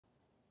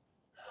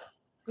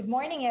Good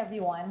morning,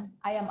 everyone.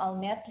 I am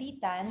Alnet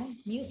Tan,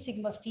 Mu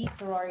Sigma Phi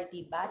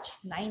Sorority Batch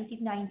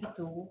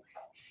 1992,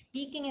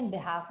 speaking in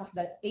behalf of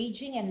the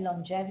Aging and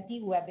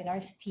Longevity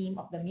Webinars team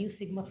of the Mu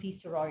Sigma Phi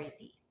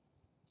Sorority.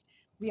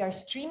 We are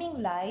streaming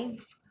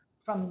live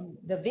from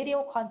the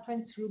video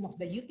conference room of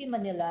the UP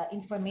Manila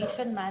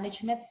Information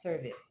Management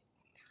Service.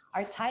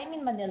 Our time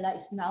in Manila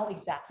is now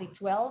exactly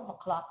 12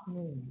 o'clock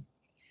noon.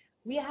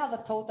 We have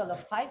a total of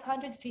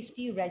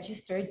 550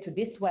 registered to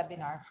this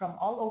webinar from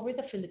all over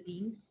the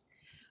Philippines,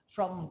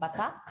 from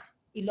Batak,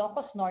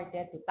 Ilocos Norte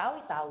to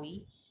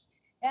Tawi-Tawi,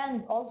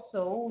 and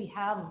also we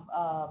have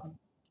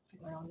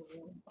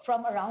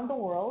from around the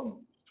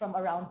world, from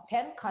around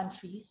 10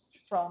 countries,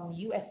 from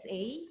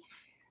USA,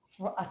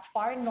 as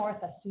far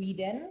north as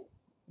Sweden,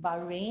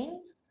 Bahrain,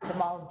 the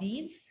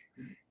Maldives,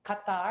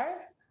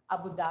 Qatar,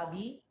 Abu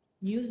Dhabi,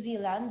 New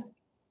Zealand,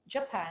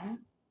 Japan,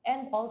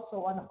 and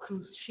also on a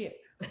cruise ship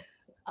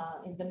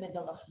in the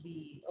middle of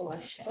the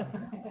ocean.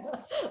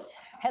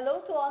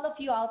 Hello to all of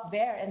you out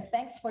there, and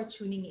thanks for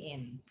tuning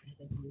in.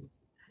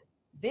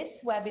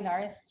 This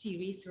webinar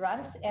series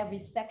runs every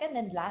second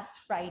and last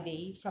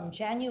Friday from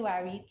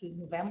January to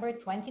November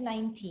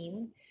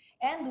 2019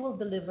 and will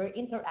deliver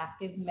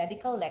interactive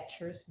medical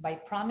lectures by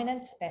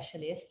prominent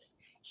specialists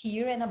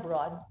here and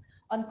abroad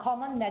on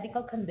common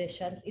medical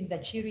conditions in the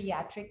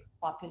geriatric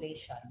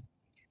population.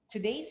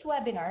 Today's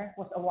webinar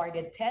was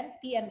awarded 10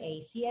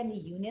 PMA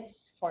CME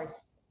units for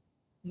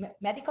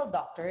medical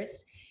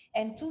doctors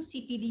and 2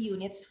 CPD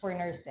units for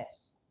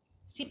nurses.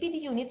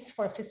 CPD units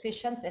for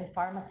physicians and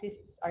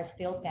pharmacists are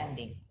still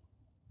pending.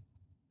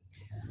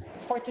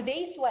 For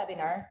today's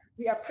webinar,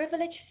 we are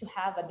privileged to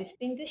have a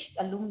distinguished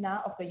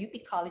alumna of the UP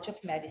College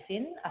of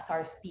Medicine as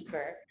our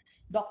speaker,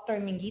 Dr.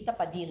 Minguita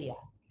Padilla.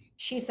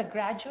 She is a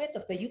graduate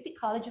of the UP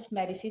College of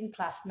Medicine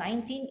class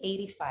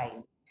 1985.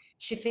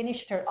 She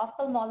finished her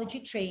ophthalmology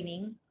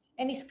training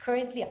and is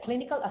currently a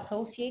clinical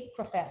associate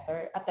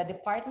professor at the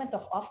Department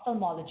of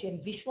Ophthalmology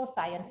and Visual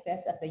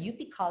Sciences at the UP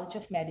College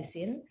of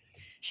Medicine.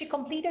 She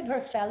completed her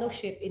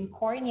fellowship in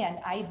cornea and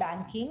eye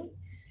banking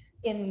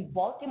in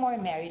Baltimore,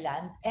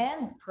 Maryland,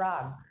 and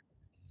Prague.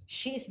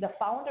 She is the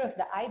founder of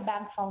the Eye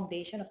Bank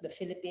Foundation of the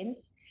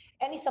Philippines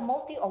and is a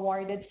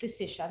multi-awarded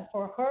physician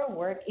for her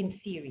work in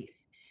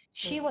series.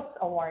 She was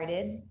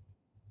awarded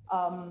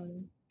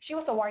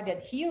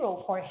Hero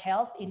for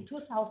Health in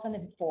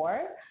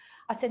 2004,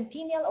 a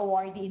Centennial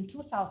Awardee in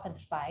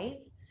 2005,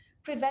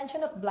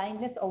 Prevention of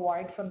Blindness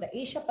Award from the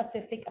Asia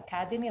Pacific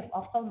Academy of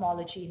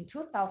Ophthalmology in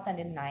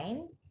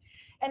 2009,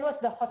 and was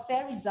the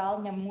Jose Rizal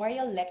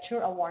Memorial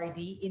Lecture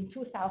Awardee in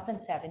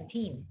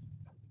 2017.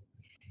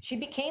 She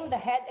became the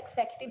head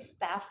executive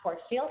staff for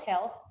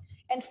PhilHealth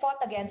and fought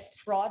against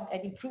fraud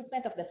and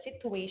improvement of the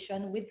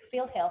situation with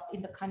PhilHealth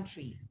in the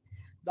country.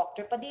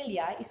 Dr.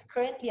 Padilla is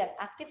currently an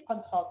active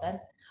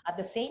consultant at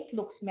the St.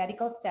 Luke's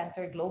Medical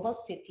Center Global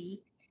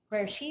City,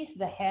 where she is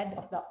the head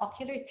of the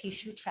Ocular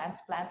Tissue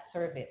Transplant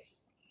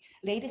Service.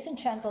 Ladies and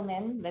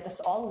gentlemen, let us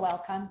all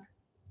welcome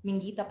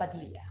Minguita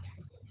Padilla.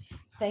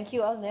 Thank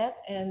you, Alnet,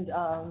 and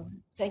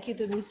thank you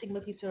to Mu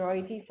Sigma Phi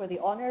Sorority for the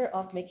honor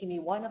of making me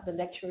one of the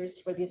lecturers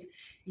for this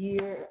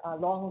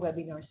year-long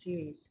webinar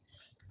series.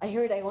 I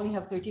heard I only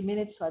have 30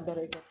 minutes, so I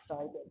better get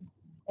started.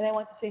 And I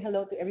want to say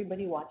hello to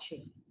everybody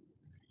watching.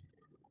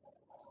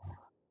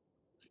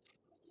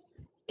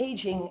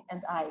 Aging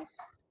and eyes.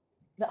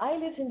 The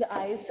eyelids in the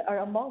eyes are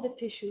among the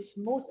tissues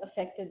most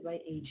affected by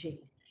aging.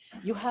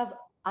 You have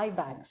eye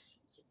bags,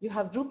 you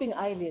have drooping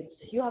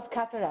eyelids, you have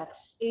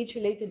cataracts,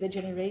 age-related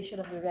degeneration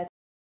of the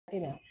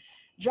retina,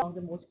 among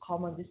the most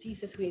common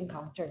diseases we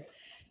encounter.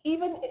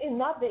 Even in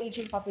not the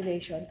aging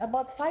population,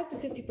 about 5 to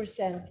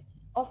 50%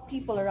 of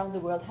people around the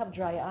world have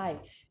dry eye.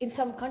 In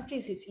some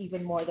countries, it's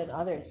even more than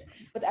others.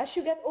 But as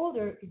you get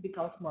older, it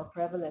becomes more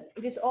prevalent.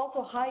 It is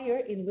also higher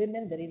in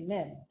women than in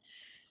men.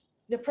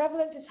 The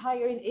prevalence is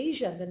higher in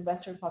Asian than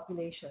Western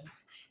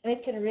populations, and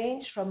it can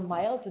range from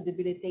mild to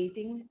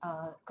debilitating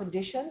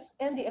conditions,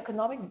 and the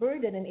economic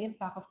burden and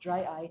impact of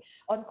dry eye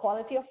on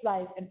quality of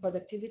life and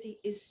productivity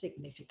is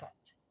significant.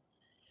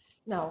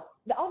 Now,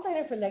 the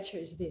outliner for lecture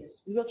is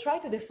this. We will try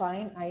to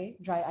define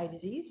dry eye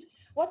disease.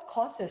 What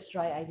causes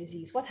dry eye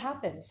disease? What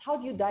happens? How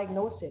do you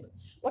diagnose it?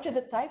 What are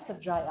the types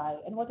of dry eye,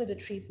 and what are the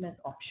treatment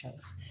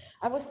options?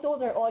 I was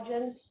told our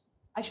audience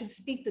I should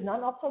speak to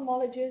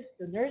non-ophthalmologists,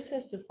 to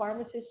nurses, to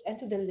pharmacists, and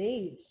to the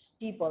lay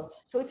people.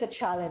 So it's a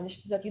challenge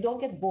so that you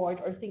don't get bored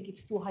or think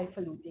it's too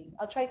highfalutin.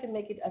 I'll try to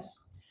make it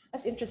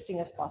as interesting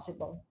as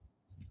possible.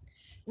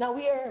 Now,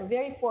 we are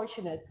very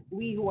fortunate,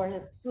 we who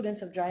are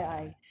students of dry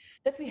eye,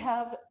 that we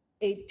have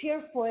a Tier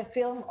 4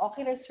 film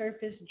ocular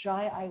surface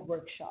dry eye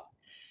workshop.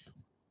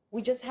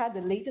 We just had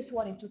the latest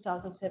one in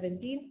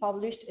 2017,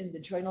 published in the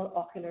journal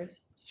Ocular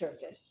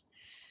Surface.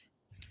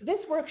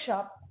 This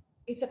workshop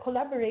is a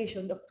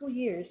collaboration of 2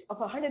 years of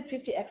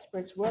 150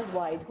 experts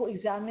worldwide who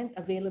examined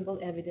available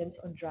evidence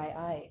on dry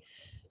eye.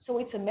 So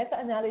it's a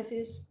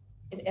meta-analysis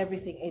and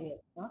everything in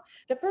it. No?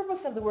 The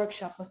purpose of the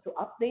workshop was to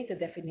update the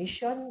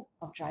definition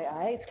of dry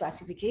eye, its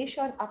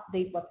classification,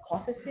 update what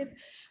causes it,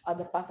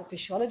 the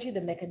pathophysiology,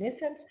 the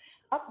mechanisms,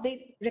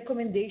 update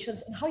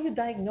recommendations on how you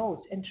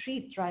diagnose and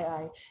treat dry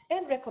eye,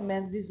 and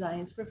recommend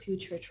designs for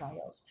future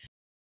trials.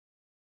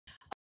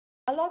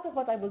 A lot of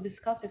what I will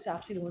discuss this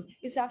afternoon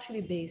is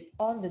actually based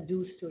on the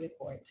DO's2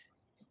 report.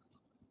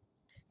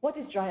 What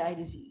is dry eye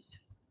disease?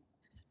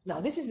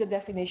 Now, this is the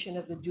definition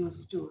of the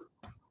DO's2.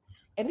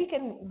 And we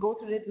can go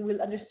through it, we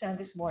will understand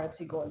this more as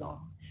we go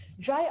along.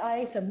 Dry eye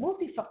is a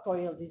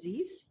multifactorial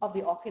disease of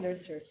the ocular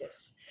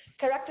surface,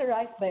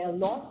 characterized by a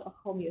loss of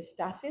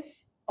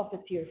homeostasis of the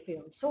tear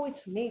film. So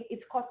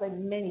it's caused by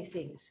many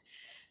things.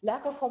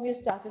 Lack of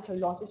homeostasis or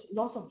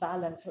loss of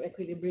balance or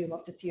equilibrium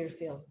of the tear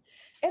film,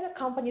 and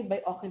accompanied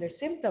by ocular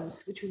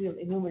symptoms, which we will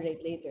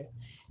enumerate later,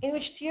 in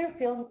which tear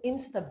film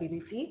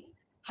instability,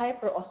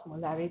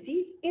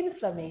 hyperosmolarity,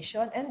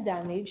 inflammation and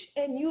damage,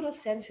 and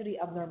neurosensory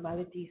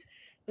abnormalities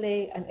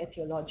play an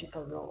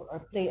etiological role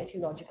or play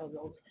etiological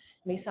roles.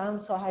 May sound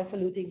so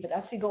highfalutin, but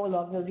as we go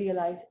along, you'll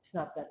realize it's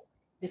not that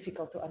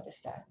difficult to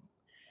understand.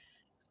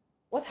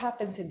 What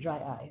happens in dry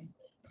eye?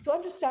 To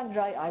understand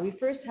dry eye, we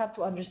first have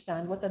to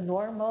understand what a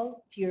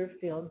normal tear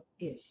film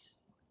is.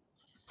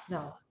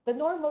 Now, the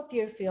normal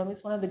tear film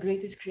is one of the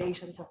greatest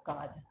creations of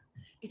God.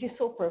 It is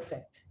so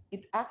perfect.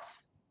 It acts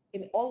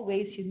in all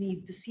ways you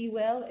need to see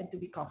well and to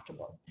be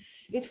comfortable.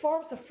 It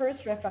forms the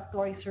first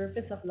refractory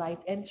surface of light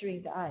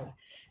entering the eye.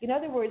 In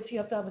other words, you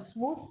have to have a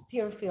smooth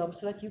tear film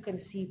so that you can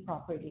see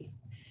properly.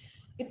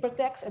 It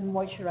protects and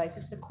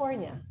moisturizes the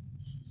cornea.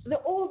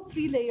 The old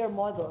three-layer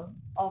model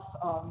of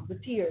the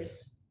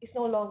tears is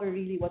no longer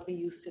really what we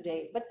use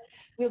today, but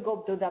we'll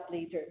go through that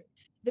later.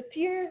 The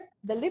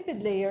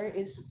lipid layer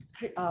is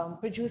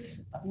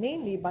produced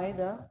mainly by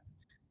the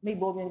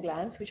meibomian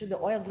glands, which are the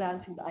oil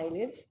glands in the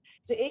eyelids.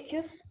 The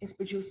aqueous is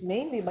produced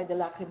mainly by the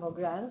lacrimal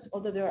glands,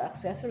 although there are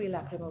accessory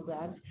lacrimal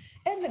glands,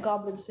 and the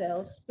goblet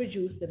cells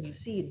produce the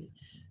mucin.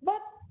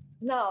 But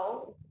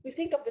now we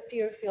think of the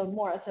tear film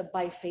more as a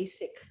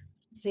biphasic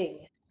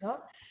thing. No?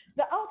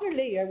 The outer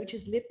layer, which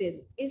is lipid,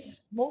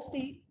 is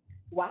mostly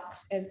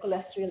wax and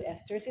cholesterol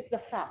esters. It's the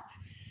fat,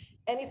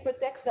 and it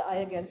protects the eye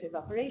against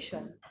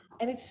evaporation,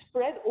 and it's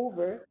spread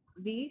over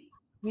the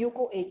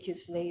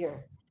mucoaqueous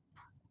layer.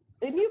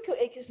 The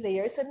mucoaqueous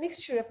layer is a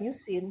mixture of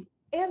mucin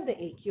and the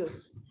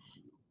aqueous.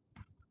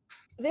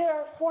 There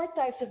are 4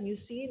 types of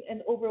mucin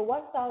and over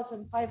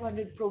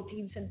 1,500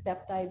 proteins and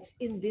peptides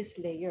in this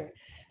layer.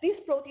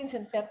 These proteins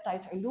and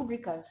peptides are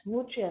lubricants,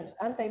 nutrients,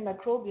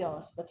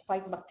 antimicrobials that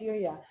fight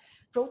bacteria,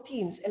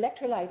 proteins,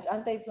 electrolytes,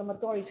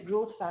 anti-inflammatories,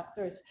 growth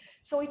factors.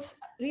 So it's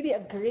really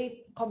a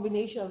great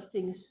combination of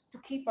things to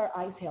keep our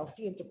eyes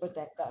healthy and to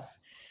protect us.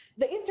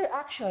 The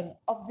interaction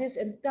of this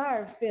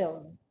entire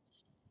film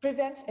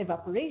prevents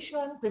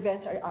evaporation,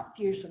 prevents our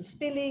tears from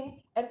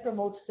spilling, and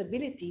promotes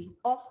stability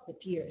of the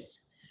tears.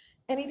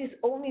 And it is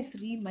only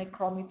 3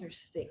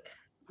 micrometers thick,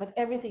 but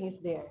everything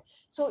is there.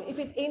 So if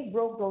it ain't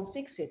broke, don't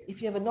fix it.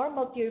 If you have a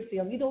normal tear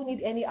film, you don't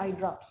need any eye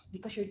drops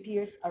because your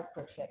tears are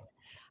perfect.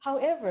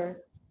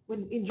 However,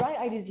 when in dry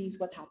eye disease,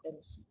 what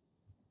happens?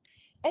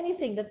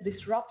 Anything that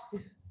disrupts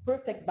this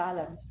perfect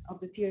balance of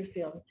the tear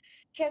film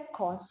can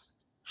cause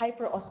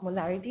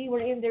hyperosmolarity,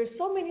 wherein there's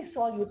so many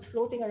solutes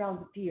floating around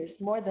the tears,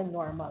 more than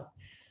normal.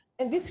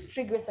 And this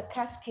triggers a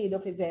cascade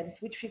of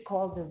events, which we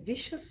call the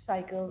vicious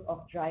cycle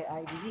of dry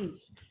eye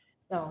disease.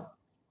 Now,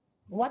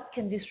 what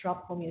can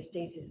disrupt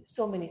homeostasis?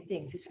 So many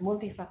things. It's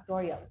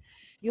multifactorial.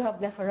 You have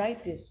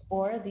blepharitis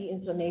or the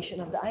inflammation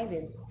of the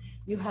eyelids.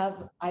 You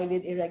have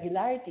eyelid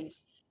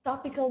irregularities,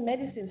 topical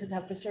medicines that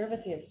have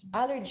preservatives,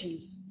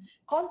 allergies,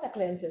 contact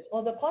lenses.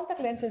 Although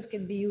contact lenses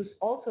can be used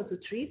also to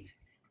treat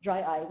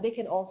dry eye, they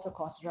can also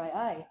cause dry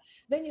eye.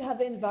 Then you have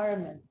the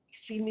environment,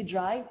 extremely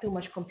dry, too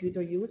much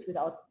computer use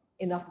without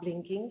enough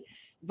blinking,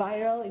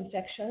 viral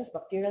infections,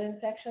 bacterial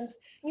infections,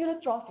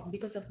 neurotrophic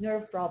because of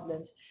nerve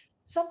problems.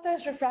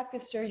 Sometimes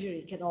refractive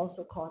surgery can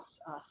also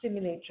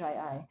stimulate dry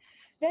eye.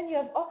 Then you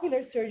have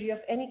ocular surgery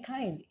of any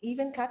kind,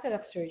 even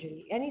cataract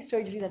surgery, any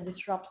surgery that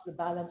disrupts the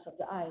balance of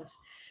the eyes.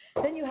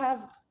 Then you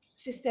have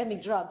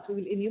systemic drugs. We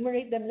will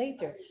enumerate them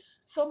later.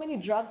 So many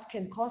drugs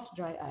can cause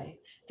dry eye.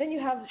 Then you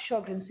have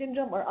Sjogren's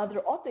syndrome or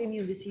other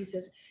autoimmune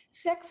diseases.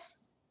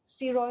 Sex,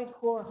 steroid,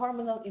 or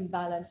hormonal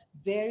imbalance,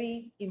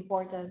 very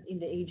important in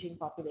the aging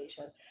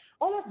population.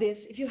 All of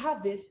this, if you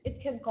have this, it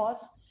can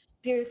cause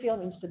tear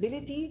film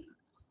instability,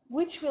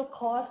 which will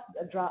cause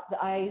the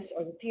eyes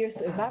or the tears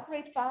to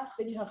evaporate fast.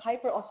 Then you have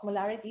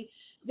hyperosmolarity.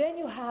 Then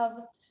you have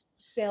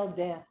cell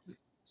death.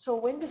 So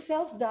when the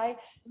cells die,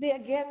 they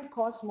again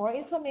cause more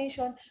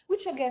inflammation,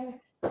 which again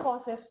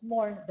causes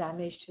more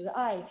damage to the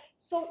eye.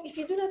 So if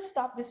you do not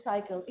stop this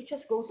cycle, it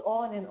just goes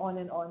on and on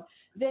and on.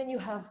 Then you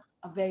have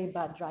a very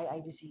bad dry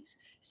eye disease.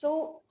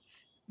 So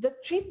the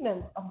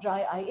treatment of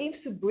dry eye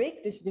aims to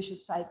break this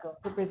vicious cycle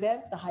to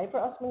prevent the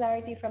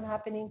hyperosmolarity from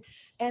happening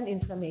and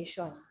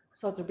inflammation.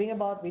 So to bring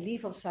about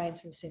relief of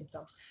signs and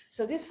symptoms.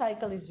 So this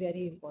cycle is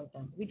very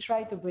important. We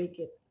try to break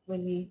it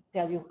when we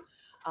tell you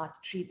to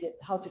treat it,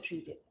 how to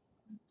treat it.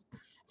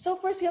 So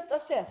first you have to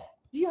assess,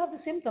 do you have the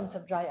symptoms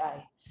of dry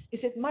eye?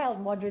 Is it mild,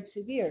 moderate,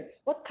 severe?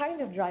 What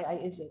kind of dry eye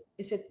is it?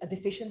 Is it a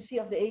deficiency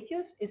of the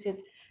aqueous? Is it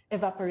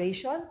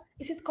evaporation?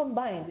 Is it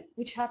combined,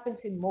 which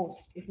happens in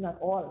most, if not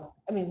all?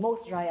 I mean,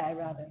 most dry eye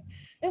rather.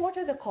 Then what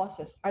are the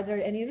causes? Are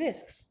there any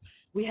risks?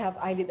 We have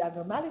eyelid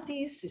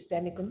abnormalities,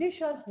 systemic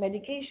conditions,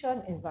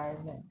 medication,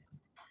 environment.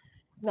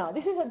 Now,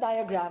 this is a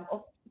diagram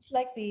of, it's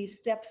like the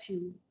steps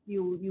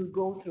you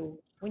go through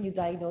when you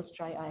diagnose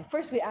dry eye.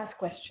 First, we ask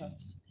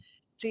questions.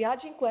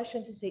 Triaging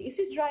questions to say, is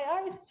this dry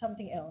eye or is it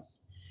something else?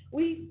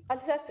 We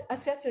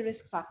assess the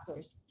risk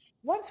factors.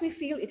 Once we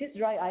feel it is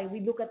dry eye, we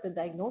look at the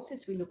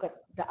diagnosis, we look at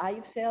the eye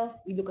itself,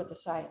 we look at the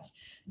signs.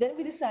 Then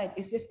we decide,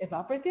 is this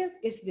evaporative?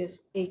 Is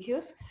this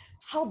aqueous?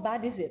 How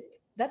bad is it?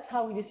 That's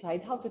how we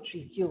decide how to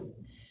treat you.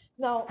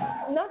 Now,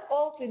 not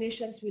all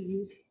clinicians will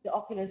use the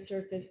ocular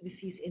surface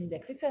disease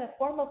index. It's a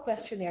formal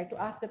questionnaire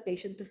to ask the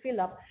patient to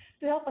fill up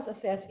to help us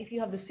assess if you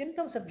have the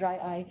symptoms of dry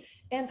eye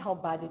and how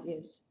bad it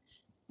is.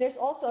 There's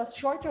also a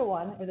shorter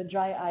one with a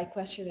dry eye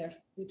questionnaire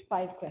with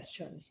 5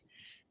 questions.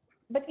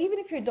 But even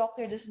if your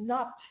doctor does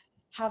not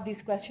have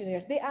these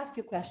questionnaires, they ask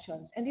you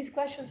questions, and these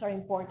questions are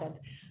important.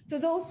 To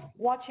those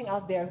watching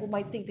out there who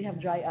might think they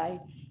have dry eye,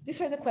 these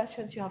are the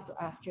questions you have to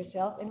ask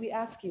yourself, and we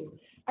ask you,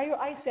 are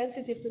your eyes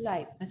sensitive to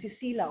light?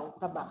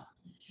 Nasisilaw ka ba?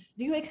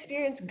 Do you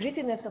experience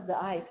grittiness of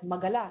the eyes?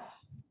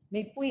 Magalas?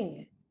 May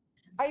puwing?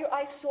 Are your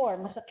eyes sore,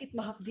 masakit,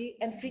 mahapdi,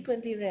 and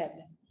frequently red?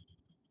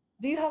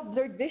 Do you have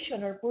blurred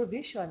vision or poor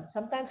vision?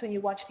 Sometimes when you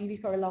watch TV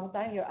for a long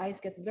time, your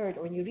eyes get blurred.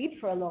 Or when you read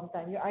for a long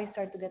time, your eyes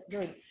start to get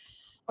blurred.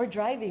 Or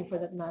driving for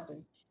that matter.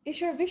 Is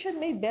your vision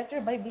made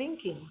better by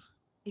blinking?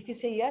 If you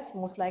say yes,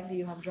 most likely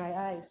you have dry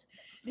eyes.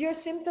 Do your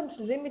symptoms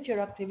limit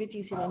your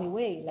activities in any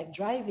way, like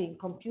driving,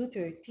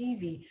 computer,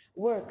 TV,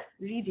 work,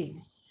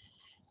 reading?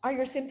 Are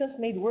your symptoms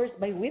made worse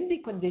by windy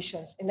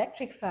conditions,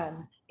 electric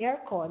fan,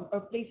 aircon,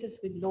 or places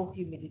with low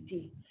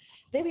humidity?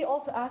 Then we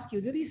also ask you,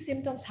 do these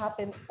symptoms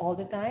happen all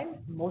the time,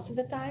 most of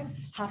the time,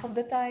 half of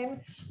the time,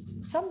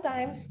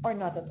 sometimes, or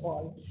not at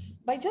all?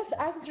 By just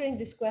answering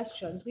these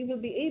questions, we will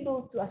be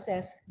able to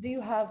assess, do you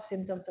have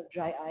symptoms of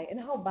dry eye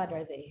and how bad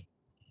are they?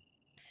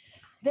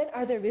 Then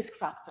are there risk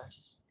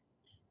factors?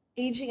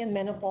 Aging and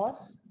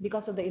menopause,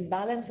 because of the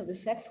imbalance of the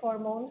sex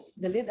hormones,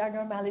 the lid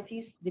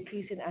abnormalities,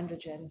 decrease in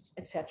androgens,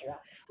 etc.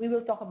 We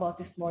will talk about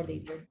this more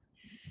later.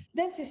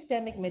 Then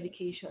systemic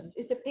medications.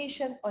 Is the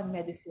patient on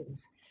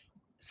medicines?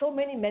 So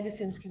many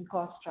medicines can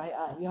cause dry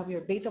eye. You have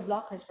your beta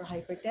blockers for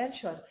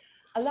hypertension.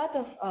 A lot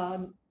of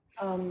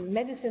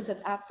medicines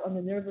that act on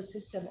the nervous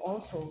system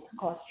also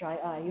cause dry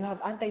eye. You have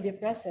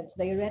antidepressants,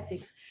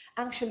 diuretics,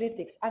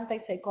 anxiolytics,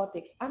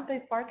 antipsychotics,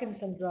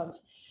 anti-Parkinson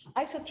drugs,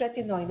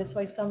 isotretinoin. That's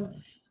why some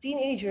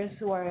teenagers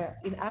who are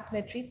in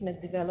acne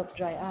treatment develop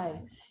dry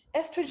eye.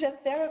 Estrogen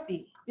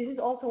therapy. This is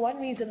also one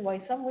reason why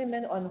some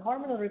women on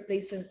hormonal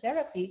replacement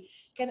therapy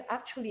can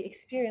actually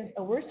experience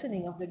a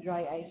worsening of the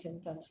dry eye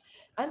symptoms.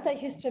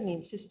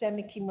 Antihistamine,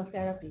 systemic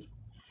chemotherapy.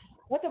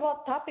 What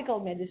about topical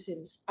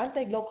medicines?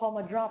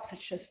 Anti-glaucoma drops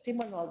such as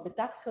timolol,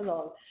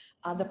 betaxolol,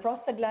 the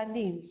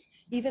prostaglandins,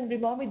 even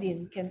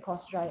bromomidine can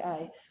cause dry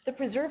eye. The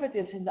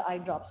preservatives in the eye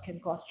drops can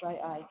cause dry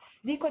eye.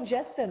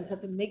 Decongestants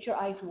that will make your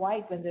eyes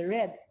white when they're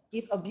red,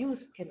 if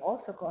abused, can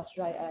also cause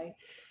dry eye.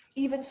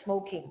 Even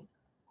smoking.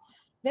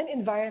 Then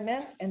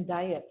environment and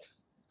diet,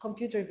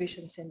 computer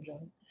vision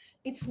syndrome.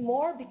 It's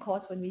more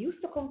because when we use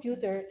the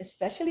computer,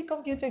 especially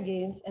computer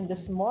games, and the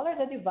smaller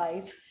the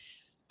device,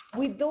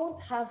 we don't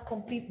have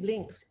complete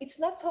blinks. It's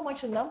not so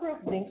much the number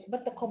of blinks,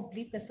 but the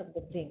completeness of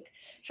the blink.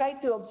 Try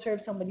to observe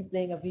somebody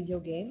playing a video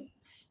game,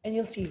 and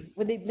you'll see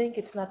when they blink,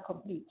 it's not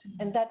complete,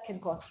 and that can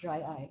cause dry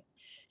eye.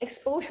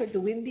 Exposure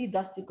to windy,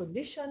 dusty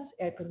conditions,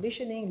 air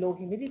conditioning, low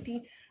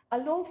humidity, a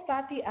low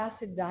fatty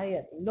acid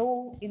diet,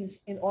 low in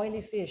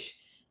oily fish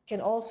can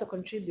also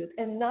contribute,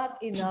 and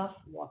not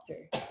enough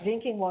water.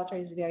 Drinking water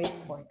is very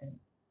important.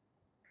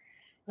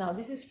 Now,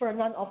 this is for a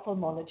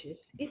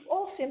non-ophthalmologist. If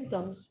all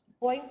symptoms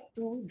point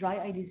to dry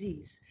eye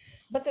disease,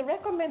 but the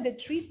recommended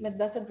treatment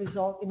doesn't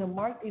result in a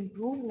marked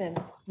improvement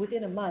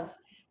within a month,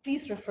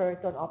 please refer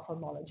to an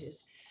ophthalmologist.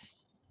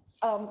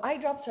 Eye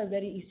drops are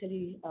very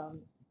easily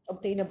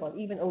obtainable,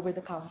 even over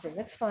the counter.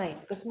 That's fine,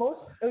 because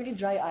most early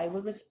dry eye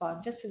will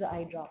respond just to the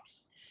eye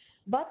drops.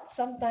 But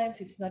sometimes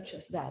it's not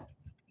just that.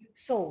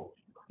 So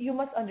you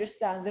must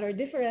understand there are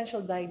differential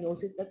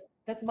diagnoses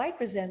that might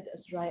present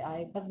as dry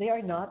eye, but they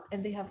are not,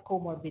 and they have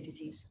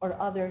comorbidities or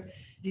other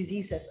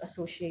diseases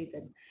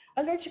associated.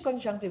 Allergic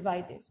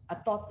conjunctivitis,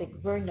 atopic,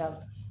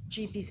 vernal,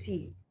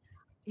 GPC.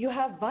 You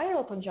have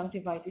viral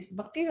conjunctivitis,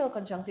 bacterial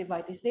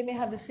conjunctivitis. They may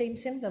have the same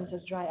symptoms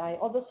as dry eye,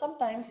 although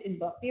sometimes in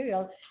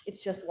bacterial,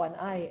 it's just one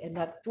eye and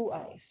not 2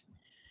 eyes.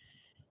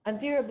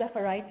 Anterior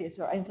blepharitis,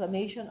 or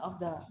inflammation of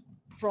the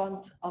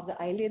front of the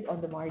eyelid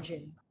on the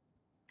margin.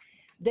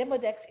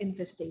 Demodex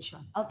infestation.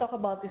 I'll talk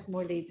about this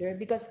more later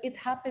because it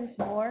happens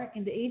more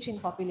in the aging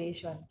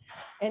population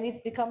and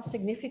it becomes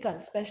significant,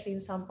 especially in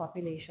some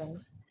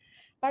populations.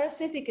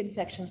 Parasitic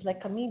infections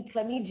like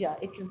chlamydia,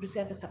 it can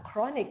present as a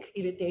chronic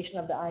irritation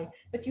of the eye,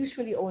 but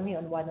usually only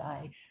on one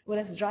eye,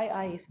 whereas dry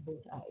eye is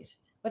both eyes.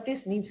 but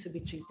this needs to be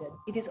treated.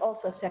 It is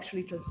also a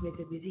sexually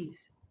transmitted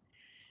disease.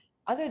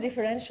 Other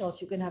differentials,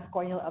 you can have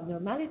corneal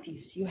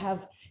abnormalities. You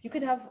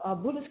can have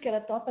bullous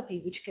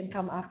keratopathy, which can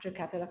come after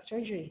cataract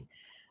surgery.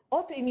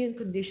 Autoimmune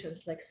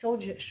conditions like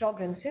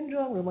Sjogren's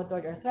syndrome,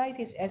 rheumatoid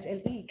arthritis,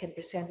 SLE can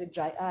present with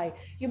dry eye.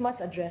 You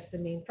must address the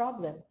main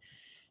problem.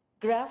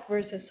 Graft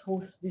versus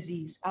host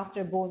disease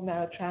after bone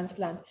marrow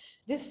transplant.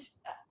 This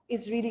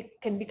is really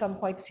can become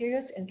quite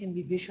serious and can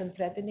be vision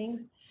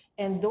threatening.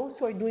 And those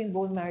who are doing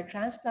bone marrow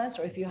transplants,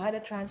 or if you had a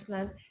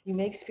transplant, you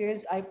may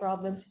experience eye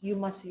problems, you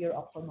must see your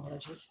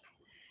ophthalmologist.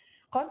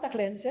 Contact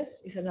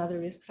lenses is another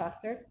risk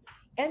factor,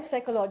 and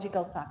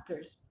psychological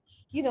factors.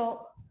 You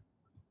know,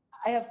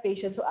 I have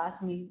patients who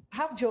ask me,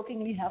 half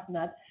jokingly, half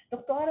not,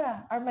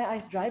 Doktora, are my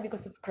eyes dry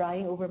because of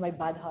crying over my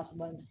bad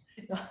husband?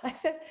 I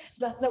said,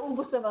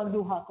 naubos na ang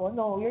luha ko.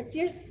 No, your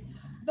tears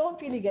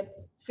don't really get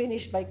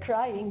finished by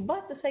crying,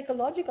 but the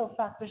psychological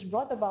factors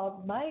brought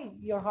about by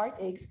your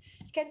heartaches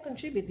can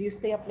contribute. Do you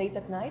stay up late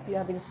at night? Do you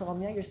have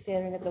insomnia? You're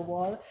staring at the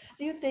wall?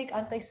 Do you take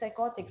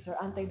antipsychotics or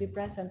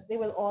antidepressants? They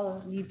will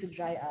all lead to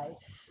dry eye.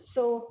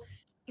 So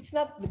it's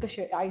not because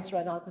your eyes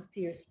run out of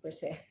tears per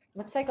se,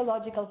 but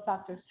psychological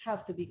factors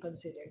have to be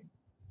considered.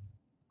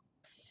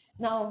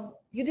 Now,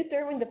 you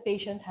determine the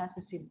patient has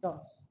the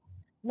symptoms.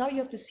 Now you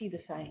have to see the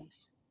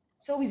signs.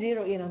 So we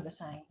zero in on the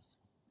signs.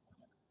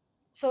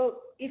 So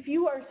if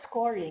you are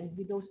scoring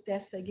with those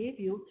tests I gave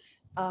you,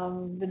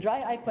 the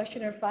dry eye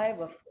questionnaire 5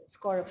 of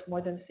score of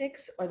more than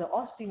 6 or the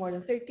OSCE more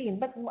than 13,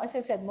 but as I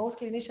said, most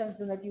clinicians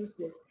do not use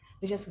this.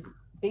 They just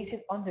base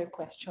it on their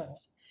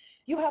questions.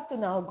 You have to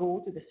now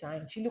go to the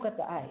signs. You look at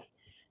the eye.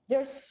 There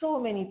are so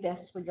many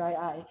tests for dry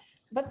eye,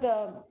 but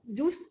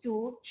those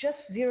two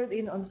just zeroed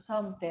in on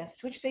some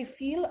tests which they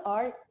feel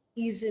are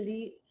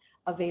easily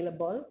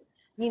available,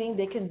 meaning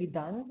they can be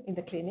done in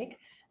the clinic.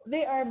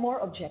 They are more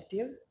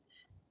objective.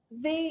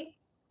 They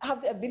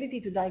have the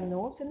ability to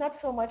diagnose and not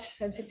so much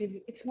sensitive.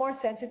 It's more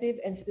sensitive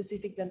and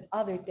specific than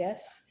other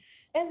tests,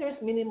 and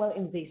there's minimal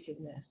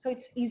invasiveness. So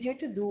it's easier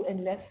to do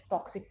and less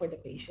toxic for the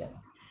patient.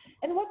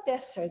 And what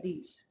tests are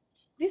these?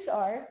 These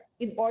are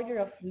in order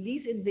of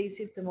least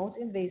invasive to most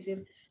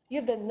invasive.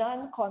 You have the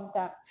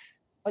non-contact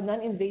or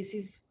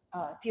non-invasive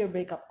tear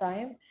breakup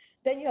time.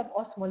 Then you have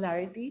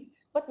osmolarity,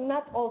 but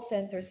not all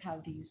centers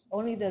have these.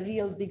 Only the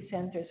real big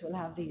centers will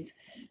have these.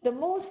 The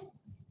most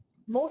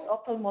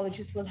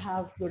ophthalmologists will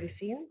have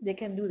fluorescein. They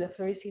can do the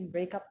fluorescein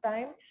breakup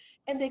time,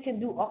 and they can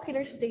do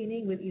ocular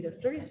staining with either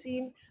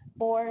fluorescein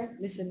or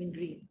lissamine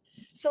green.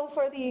 So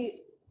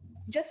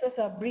just as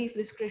a brief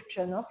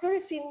description of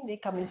fluorescein, they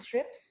come in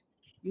strips.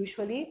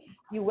 Usually,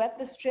 you wet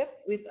the strip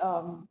with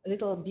a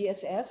little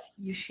BSS,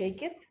 you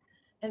shake it,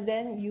 and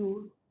then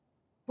you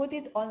put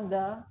it on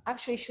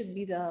actually should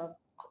be the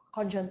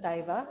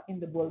conjunctiva in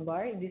the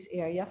bulbar, in this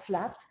area,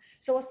 flat,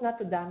 so as not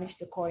to damage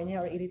the cornea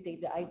or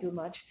irritate the eye too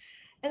much.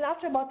 And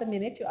after about a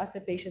minute, you ask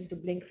the patient to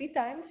blink 3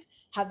 times,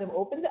 have them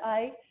open the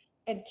eye,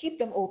 and keep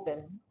them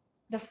open.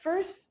 The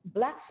first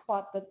black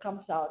spot that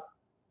comes out,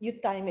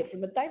 you time it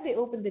from the time they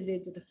open the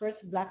lid to the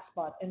first black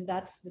spot, and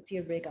that's the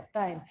tear breakup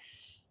time.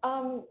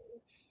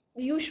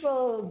 The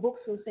usual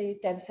books will say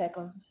 10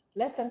 seconds.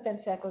 Less than 10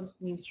 seconds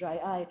means dry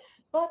eye,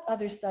 but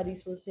other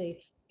studies will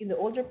say in the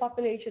older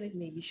population, it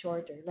may be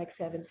shorter, like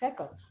 7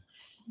 seconds.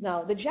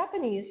 Now, the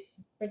Japanese,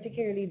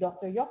 particularly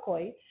Dr.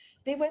 Yokoi,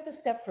 they went a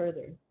step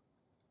further.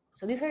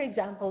 So these are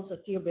examples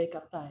of tear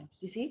breakup times.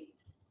 You see?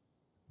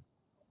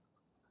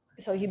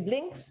 So he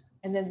blinks,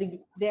 and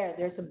then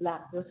there's a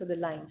black. Those are the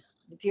lines.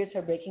 The tears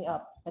are breaking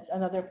up. That's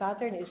another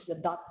pattern, is the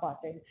dot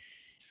pattern.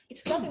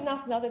 It's not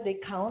enough now that they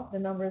count the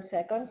number of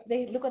seconds.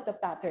 They look at the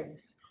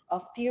patterns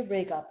of tear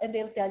breakup, and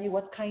they'll tell you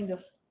what kind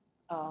of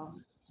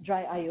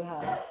dry eye you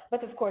have.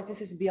 But of course,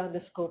 this is beyond the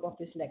scope of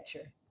this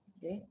lecture.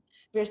 Okay?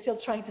 We're still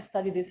trying to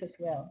study this as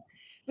well.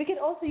 We can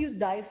also use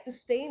dyes to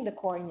stain the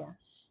cornea.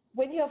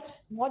 When you have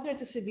moderate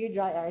to severe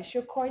dry eyes,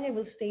 your cornea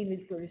will stain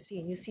with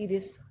fluorescein. You see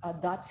these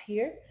dots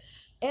here,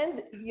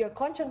 and your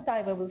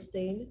conjunctiva will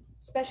stain,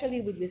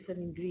 especially with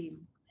lissamine green.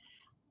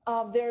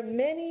 There are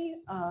many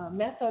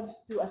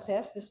methods to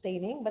assess the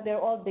staining, but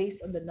they're all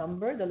based on the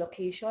number, the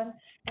location,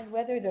 and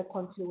whether they're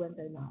confluent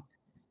or not.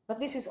 But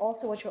this is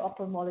also what your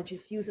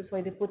ophthalmologist uses,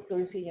 why they put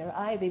fluorescein in your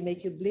eye, they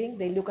make you blink,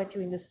 they look at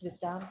you in the slit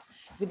lamp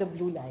with a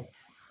blue light,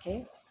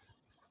 okay?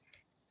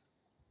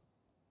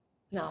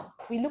 Now,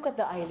 we look at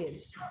the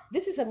eyelids.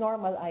 This is a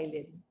normal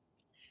eyelid.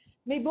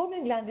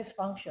 Meibomian gland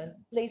dysfunction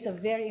plays a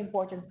very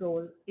important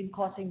role in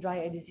causing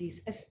dry eye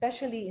disease,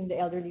 especially in the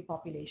elderly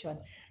population.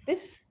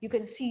 This, you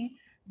can see,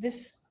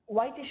 this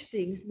whitish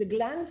things, the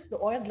glands, the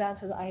oil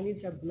glands of the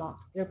eyelids are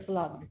blocked, they're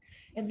plugged.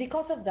 And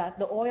because of that,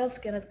 the oils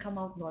cannot come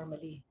out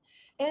normally.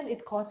 And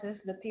it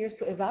causes the tears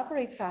to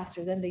evaporate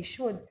faster than they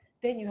should,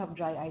 then you have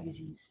dry eye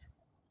disease.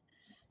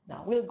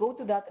 Now, we'll go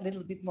to that a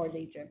little bit more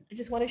later. I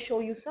just want to show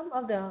you some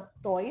of the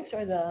toys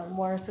or the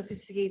more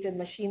sophisticated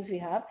machines we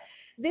have.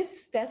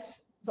 This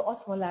test the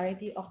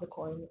osmolarity of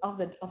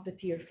the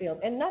tear film.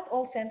 And not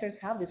all centers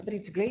have this, but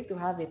it's great to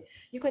have it.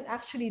 You can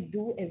actually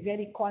do a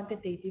very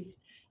quantitative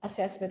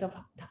assessment of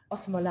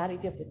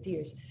osmolarity of the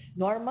tears.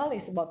 Normal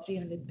is about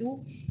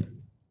 302,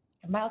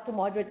 mild to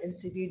moderate and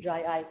severe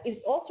dry eye.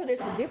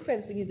 There's a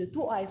difference between the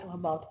two eyes of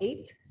about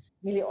 8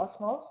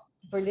 milliosmoles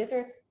per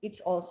liter.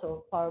 It's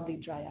also probably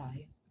dry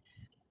eye.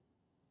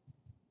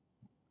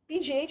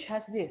 PGH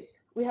has this.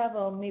 We have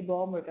a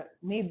meibomigraphy.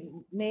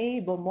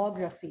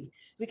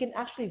 We can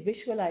actually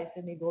visualize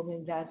the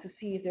meibomian glands to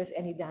see if there's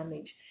any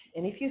damage.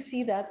 And if you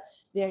see that,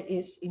 there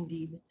is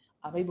indeed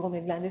a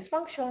meibomian gland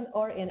dysfunction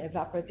or an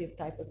evaporative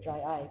type of dry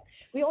eye.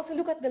 We also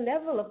look at the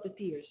level of the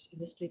tears in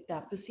the slit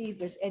lamp to see if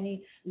there's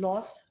any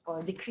loss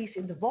or decrease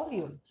in the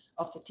volume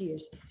of the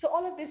tears. So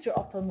all of this your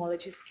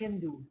ophthalmologist can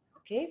do,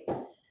 okay?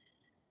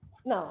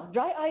 Now,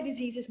 dry eye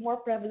disease is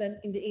more prevalent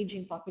in the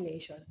aging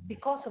population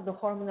because of the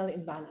hormonal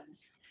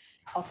imbalance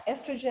of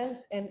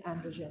estrogens and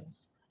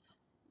androgens.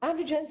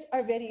 Androgens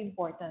are very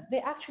important. They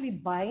actually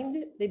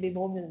bind the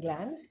meibomian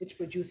glands, which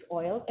produce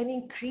oil, and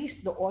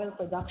increase the oil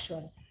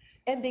production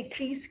and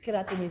decrease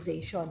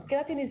keratinization.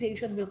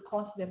 Keratinization will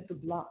cause them to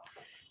block.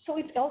 So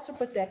it also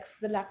protects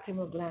the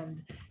lacrimal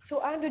gland. So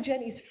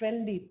androgen is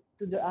friendly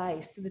to the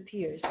eyes, to the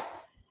tears.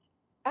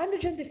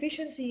 Androgen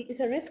deficiency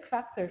is a risk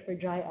factor for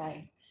dry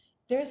eye.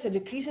 There's a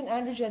decrease in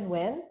androgen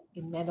when?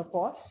 In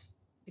menopause,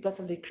 because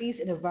of decrease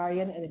in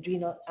ovarian and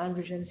adrenal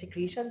androgen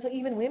secretion. So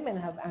even women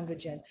have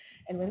androgen.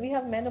 And when we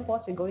have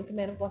menopause, we go into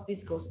menopause,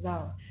 this goes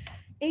down.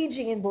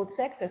 Aging in both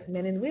sexes,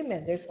 men and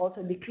women, there's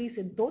also a decrease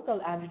in total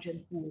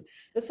androgen pool.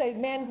 That's why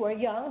men who are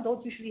young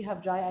don't usually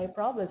have dry eye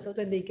problems. So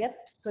when they get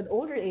to an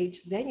older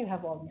age, then you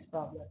have all these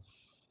problems.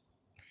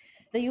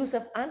 The use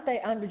of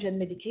anti-androgen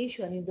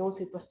medication in those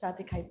with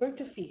prostatic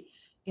hypertrophy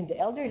in the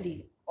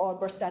elderly or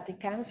prostatic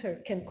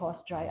cancer can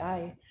cause dry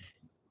eye.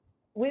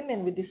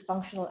 Women with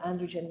dysfunctional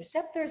androgen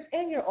receptors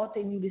and your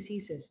autoimmune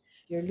diseases,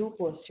 your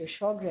lupus, your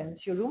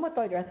Sjogren's, your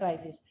rheumatoid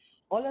arthritis,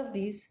 all of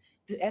these,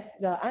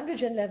 the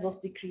androgen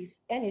levels decrease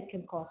and it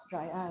can cause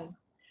dry eye.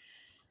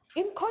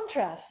 In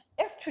contrast,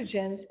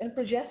 estrogens and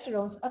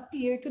progesterones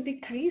appear to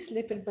decrease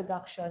lipid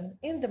production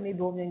in the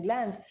meibomian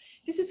glands.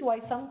 This is why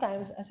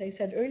sometimes, as I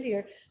said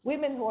earlier,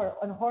 women who are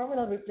on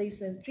hormonal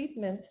replacement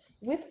treatment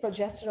with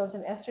progesterones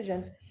and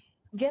estrogens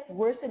get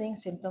worsening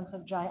symptoms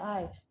of dry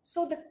eye.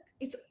 So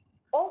it's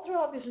all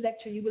throughout this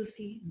lecture, you will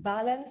see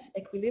balance,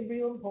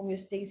 equilibrium,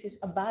 homeostasis.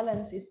 A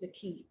balance is the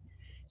key.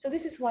 So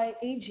this is why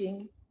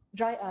aging,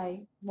 dry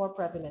eye, more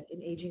prevalent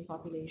in aging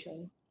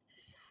population.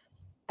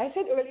 I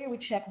said earlier we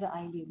check the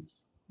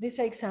eyelids. These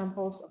are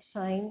examples of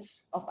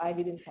signs of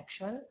eyelid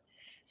infection.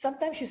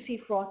 Sometimes you see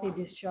frothy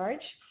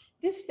discharge.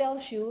 This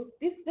tells you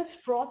this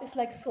froth is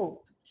like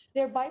soap.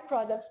 They're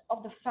byproducts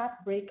of the fat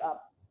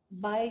breakup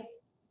by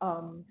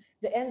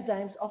the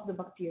enzymes of the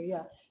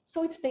bacteria.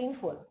 So it's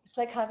painful. It's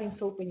like having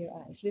soap in your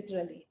eyes,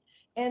 literally.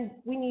 And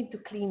we need to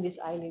clean these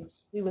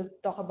eyelids. We will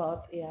talk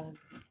about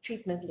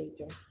treatment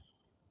later.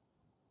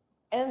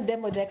 And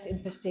Demodex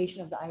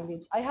infestation of the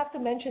eyelids. I have to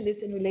mention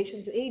this in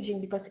relation to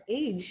aging because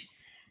age,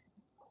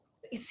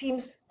 it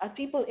seems as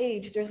people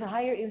age, there's a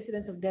higher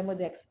incidence of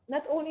Demodex,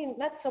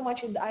 not so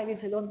much in the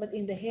eyelids alone, but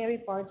in the hairy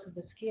parts of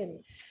the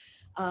skin.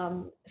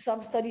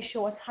 Some studies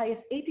show as high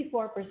as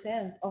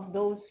 84% of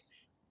those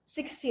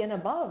 60 and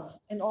above,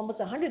 and almost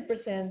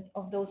 100%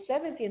 of those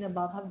 70 and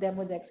above have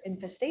Demodex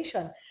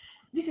infestation.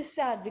 This is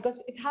sad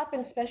because it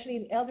happens especially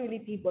in elderly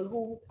people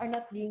who are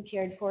not being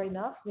cared for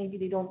enough. Maybe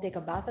they don't take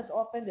a bath as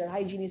often, their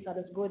hygiene is not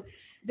as good.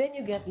 Then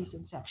you get these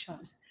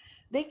infections.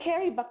 They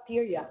carry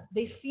bacteria.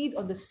 They feed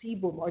on the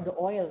sebum or the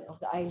oil of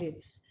the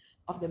eyelids,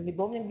 of the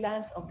meibomian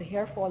glands, of the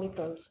hair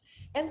follicles,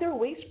 and their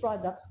waste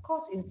products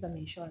cause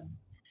inflammation.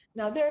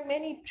 Now, there are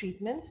many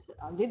treatments,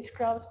 lid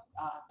scrubs,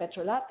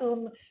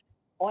 petrolatum,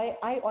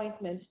 eye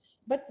ointments,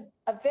 but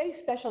a very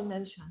special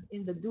mention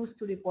in the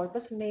DUS2 report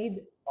was made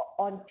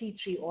on tea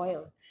tree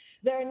oil.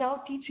 There are now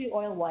tea tree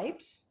oil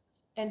wipes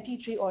and tea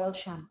tree oil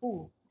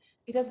shampoo.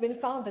 It has been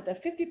found that a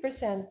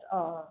 50%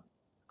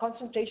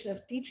 concentration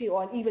of tea tree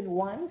oil, even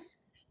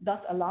once,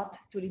 does a lot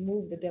to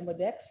remove the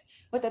Demodex,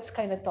 but that's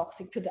kind of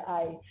toxic to the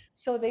eye.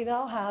 So they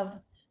now have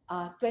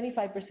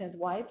 25%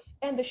 wipes,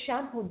 and the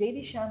shampoo,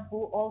 daily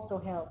shampoo, also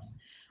helps.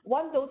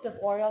 One dose of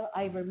oral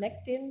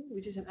ivermectin,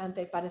 which is an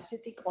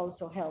antiparasitic,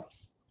 also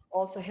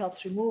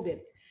helps remove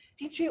it.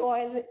 Tea tree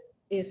oil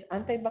is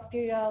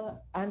antibacterial,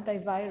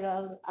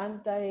 antiviral,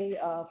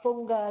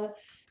 antifungal.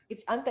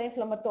 It's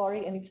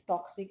anti-inflammatory and it's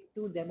toxic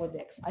to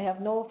Demodex. I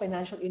have no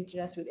financial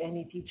interest with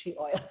any tea tree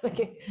oil.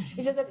 Okay,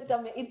 it's just that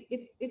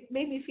it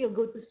made me feel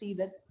good to see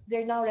that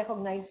they're now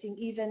recognizing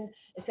even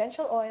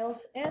essential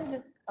oils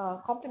and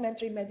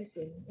complementary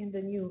medicine in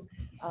the new.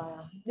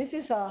 This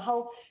is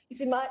how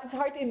it's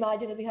hard to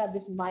imagine that we have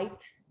this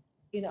mite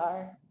in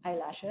our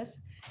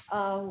eyelashes.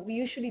 We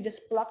usually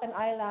just pluck an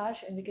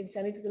eyelash and we can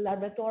send it to the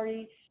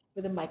laboratory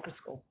with a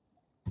microscope.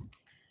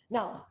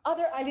 Now,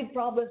 other eyelid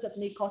problems that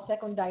may cause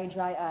secondary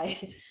dry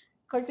eye,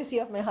 courtesy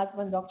of my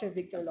husband, Dr.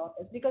 Victor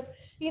Lopez, because,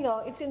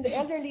 it's in the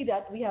elderly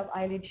that we have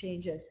eyelid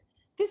changes.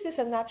 this is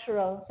a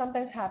natural,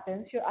 sometimes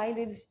happens, your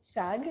eyelids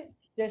sag,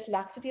 there's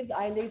laxity of the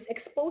eyelids,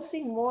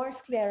 exposing more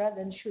sclera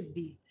than should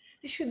be.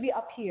 This should be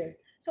up here.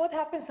 So what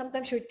happens,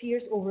 sometimes your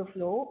tears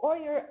overflow or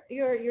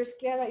your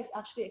sclera is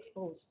actually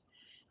exposed.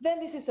 Then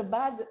this is a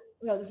bad,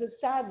 well, this is a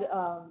sad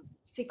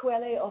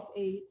sequelae of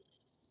a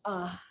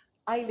uh,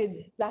 eyelid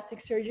plastic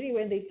surgery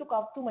when they took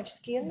off too much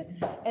skin,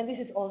 and this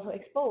is also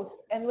exposed.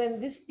 And when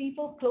these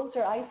people close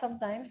their eyes,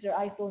 sometimes their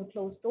eyes don't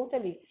close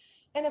totally.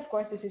 And of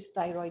course, this is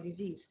thyroid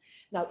disease.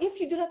 Now, if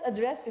you do not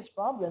address these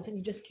problems and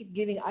you just keep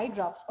giving eye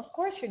drops, of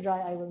course your dry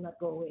eye will not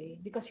go away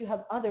because you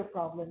have other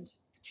problems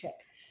to check.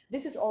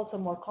 This is also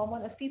more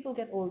common as people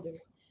get older,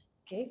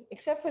 okay?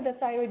 Except for the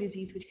thyroid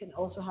disease, which can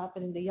also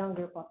happen in the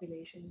younger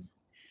population.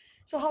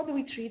 So how do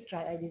we treat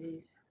dry eye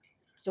disease?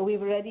 So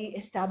we've already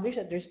established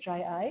that there's dry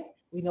eye.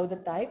 We know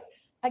the type.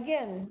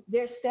 Again,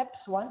 there's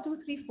steps 1,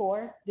 2, 3,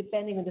 4,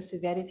 depending on the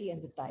severity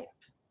and the type.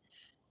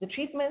 The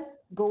treatment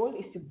goal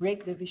is to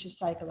break the vicious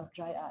cycle of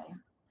dry eye.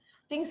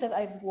 Things that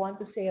I want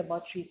to say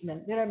about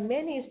treatment. There are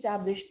many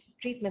established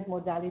treatment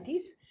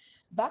modalities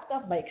backed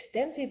up by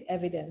extensive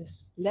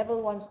evidence,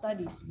 level 1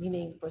 studies,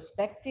 meaning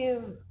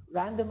prospective,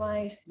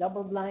 randomized,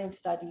 double-blind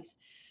studies.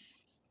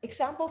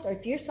 Examples are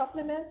tear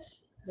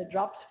supplements, the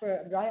drops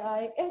for dry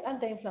eye, and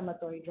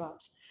anti-inflammatory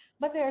drops.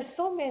 But there are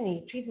so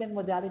many treatment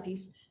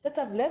modalities that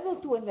have level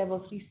 2 and level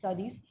 3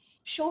 studies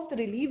shown to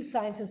relieve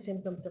signs and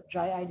symptoms of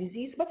dry eye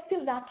disease, but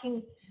still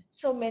lacking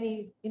so much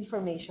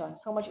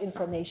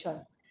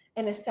information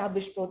and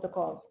established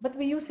protocols. But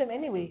we use them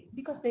anyway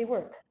because they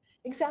work.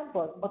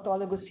 Example,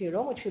 autologous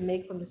serum, which we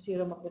make from the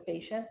serum of the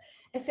patient,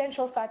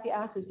 essential fatty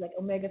acids like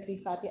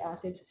omega-3 fatty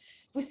acids.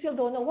 We still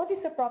don't know what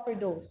is the proper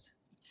dose.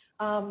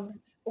 To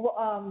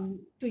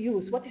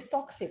use, what is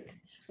toxic,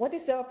 what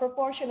is the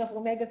proportion of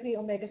omega-3,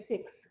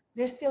 omega-6.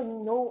 There's still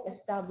no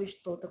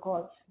established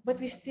protocol, but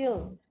we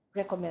still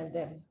recommend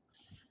them.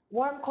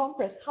 Warm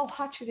compress, how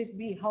hot should it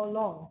be? How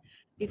long?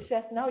 It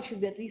says now it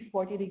should be at least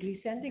 40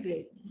 degrees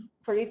centigrade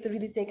for it to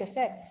really take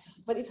effect.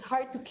 But it's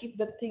hard to keep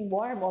that thing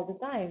warm all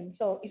the time.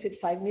 So is it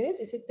 5 minutes?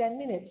 Is it 10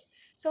 minutes?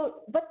 So,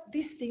 but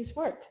these things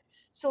work.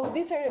 So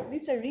these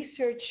are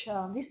research,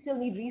 these still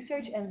need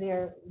research and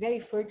they're very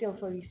fertile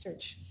for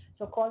research.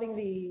 So calling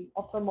the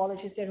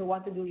ophthalmologists there who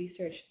want to do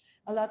research,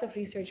 a lot of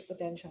research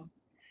potential.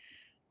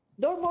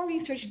 There are more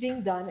research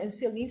being done and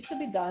still needs to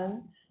be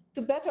done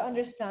to better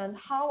understand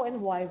how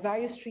and why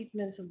various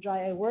treatments of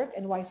dry eye work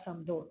and why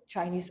some don't.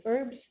 Chinese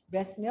herbs,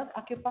 breast milk,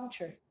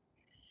 acupuncture.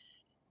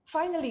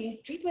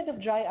 Finally, treatment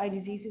of dry eye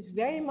disease is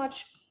very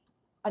much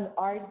an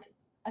art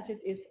as it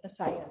is a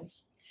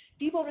science.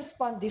 People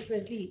respond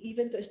differently,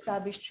 even to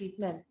established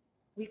treatment.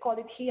 We call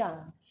it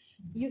hiyang.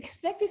 You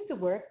expect this to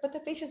work, but the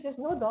patient says,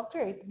 no, doctor,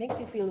 it makes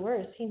me feel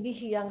worse. Hindi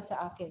hiyang sa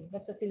akin.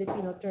 That's a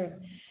Filipino term.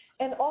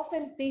 And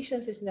often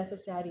patience is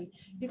necessary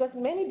because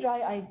many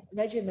dry eye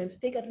regimens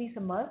take at least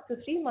a month to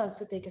 3 months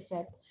to take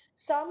effect.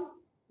 Some,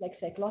 like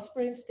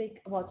cyclosporins, take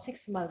about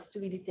 6 months to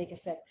really take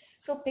effect.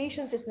 So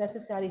patience is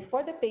necessary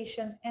for the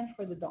patient and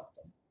for the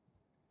doctor.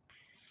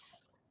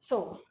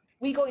 So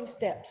we go in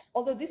steps.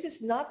 Although this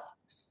is not,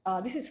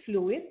 this is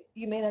fluid,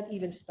 you may not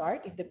even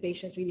start if the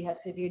patient really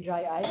has severe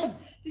dry eye. But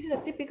this is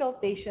a typical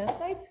patient,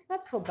 it's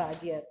not so bad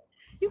yet.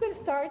 You can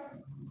start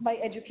by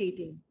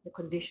educating the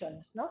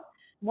conditions, no?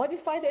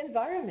 Modify the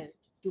environment.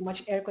 Too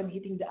much aircon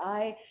heating the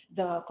eye,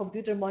 the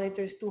computer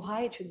monitor is too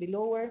high, it should be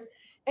lower.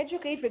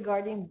 Educate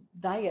regarding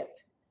diet.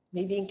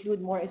 Maybe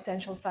include more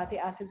essential fatty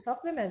acid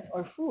supplements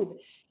or food.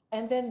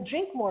 And then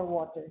drink more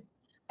water.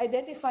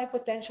 Identify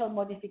potential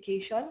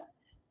modification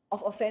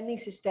of offending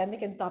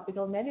systemic and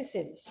topical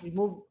medicines.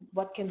 Remove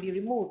what can be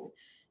removed.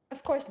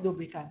 Of course,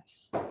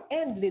 lubricants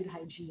and lid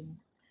hygiene.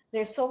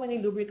 There are so many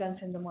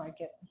lubricants in the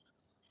market.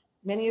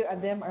 Many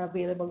of them are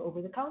available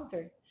over the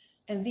counter.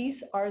 And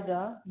these are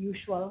the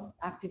usual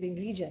active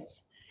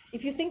ingredients.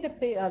 If you think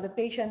the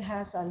patient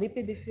has a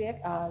lipid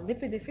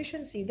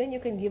deficiency, then you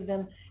can give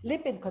them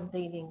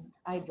lipid-containing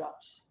eye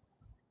drops.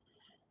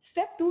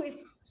 Step 2,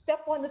 if step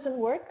 1 doesn't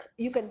work,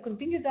 you can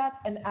continue that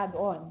and add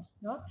on.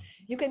 No?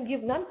 You can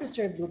give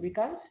non-preserved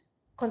lubricants,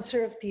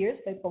 conserve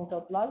tears by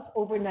punctal plugs,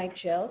 overnight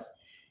gels,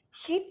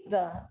 heat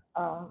the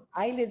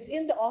eyelids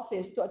in the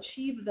office to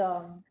achieve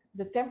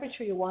the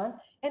temperature you want,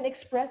 and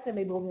express the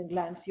meibomian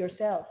glands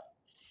yourself.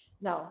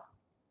 Now,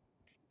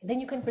 then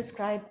you can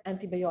prescribe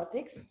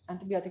antibiotics,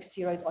 antibiotic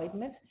steroid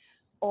ointments,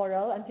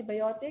 oral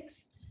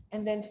antibiotics,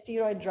 and then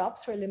steroid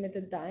drops for a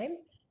limited time.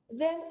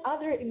 Then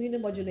other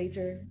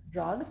immunomodulator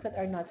drugs that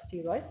are not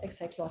steroids, like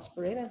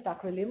cyclosporin and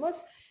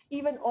tacrolimus,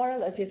 even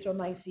oral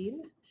azithromycin,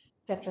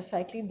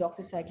 tetracycline,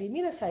 doxycycline,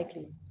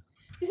 minocycline.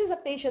 This is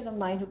a patient of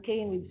mine who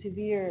came with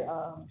severe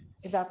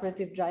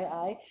evaporative dry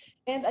eye,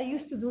 and I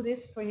used to do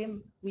this for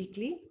him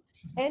weekly,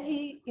 and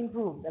he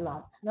improved a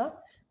lot. No?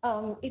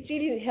 It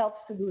really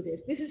helps to do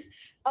this. This is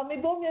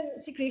meibomian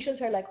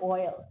secretions are like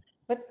oil,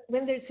 but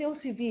when they're so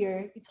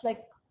severe, it's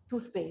like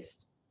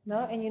toothpaste.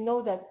 No? And you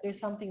know that there's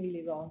something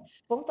really wrong.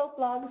 Punctal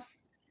plugs,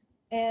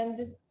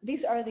 and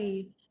these are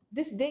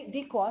this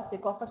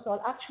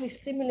decofazole actually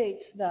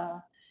stimulates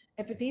the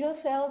epithelial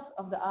cells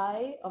of the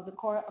eye, of the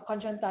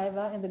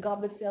conjunctiva, and the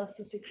goblet cells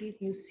to secrete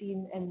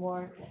mucin and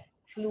more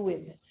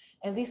fluid.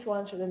 And these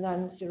ones are the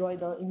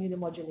non-steroidal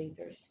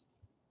immunomodulators.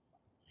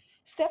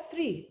 Step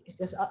 3, if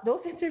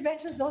those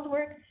interventions don't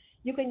work,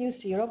 you can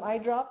use serum eye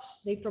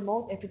drops. They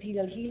promote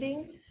epithelial healing,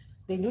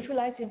 they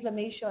neutralize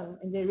inflammation,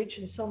 and they're rich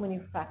in so many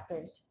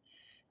factors.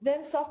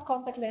 Then soft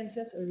contact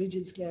lenses or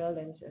rigid scleral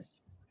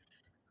lenses.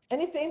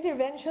 And if the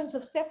interventions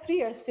of step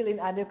 3 are still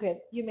inadequate,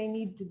 you may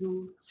need to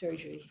do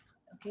surgery,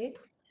 okay?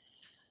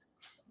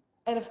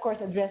 And of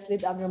course, address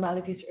lid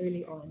abnormalities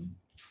early on.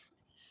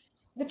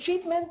 The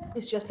treatment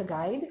is just a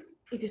guide.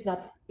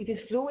 It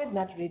is fluid,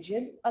 not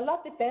rigid. A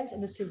lot depends on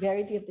the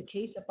severity of the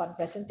case upon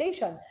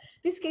presentation.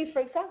 This case,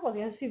 for example,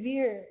 he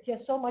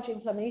has so much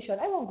inflammation.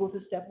 I won't go to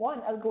step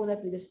 1. I'll go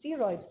not with the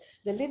steroids.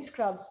 The lid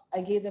scrubs,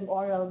 I gave them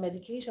oral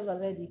medication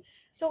already.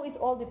 So it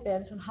all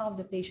depends on how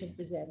the patient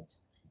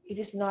presents. It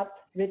is not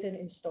written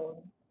in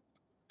stone.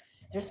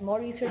 There's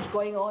more research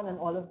going on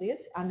all of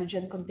this,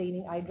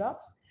 androgen-containing eye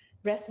drops.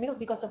 Breast milk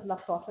because of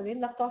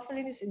lactoferrin.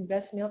 Lactoferrin is in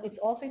breast milk. It's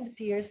also in the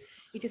tears.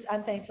 It is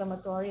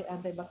anti-inflammatory,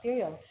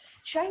 antibacterial.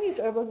 Chinese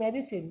herbal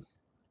medicines.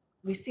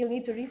 We still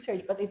need to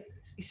research, but it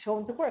is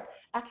shown to work.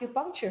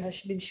 Acupuncture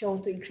has been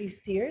shown to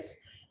increase tears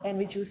and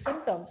reduce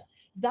symptoms.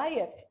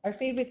 Diet, our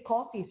favorite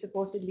coffee,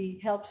 supposedly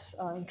helps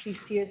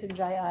increase tears and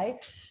dry eye.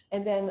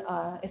 And then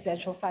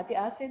essential fatty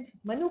acids,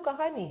 manuka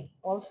honey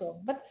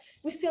also. But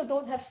we still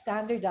don't have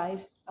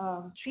standardized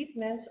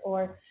treatments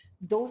or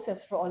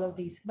doses for all of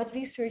these. But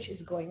research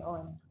is going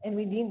on, and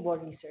we need more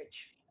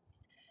research.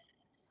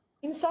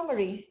 In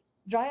summary,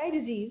 dry eye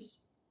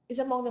disease is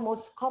among the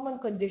most common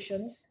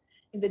conditions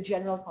in the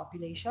general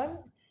population.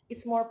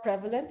 It's more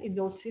prevalent in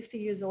those 50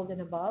 years old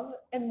and above,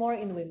 and more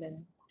in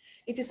women.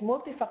 It is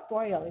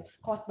multifactorial. It's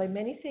caused by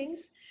many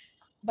things,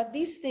 but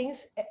these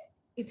things,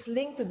 it's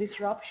linked to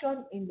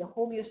disruption in the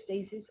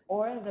homeostasis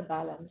or the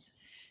balance.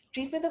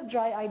 Treatment of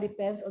dry eye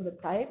depends on the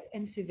type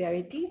and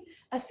severity.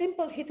 A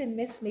simple hit and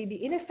miss may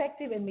be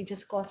ineffective and may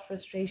just cause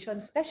frustration,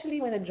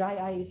 especially when a dry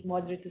eye is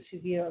moderate to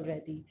severe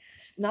already.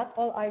 Not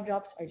all eye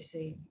drops are the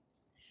same.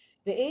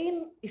 The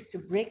aim is to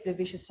break the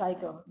vicious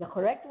cycle. The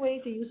correct way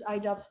to use eye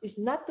drops is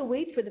not to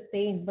wait for the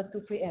pain, but to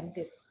preempt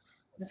it.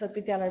 That's what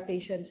we tell our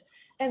patients.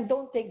 And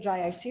don't take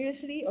dry eye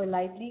seriously or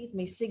lightly. It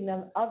may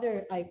signal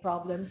other eye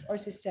problems or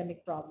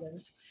systemic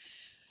problems.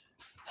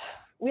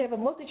 We have a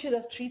multitude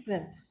of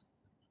treatment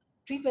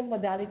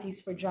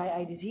modalities for dry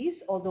eye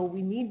disease, although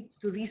we need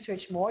to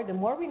research more. The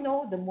more we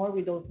know, the more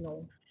we don't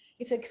know.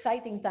 It's an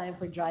exciting time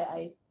for dry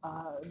eye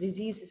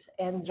diseases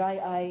and dry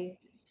eye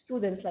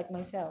students like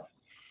myself.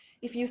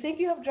 If you think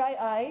you have dry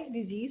eye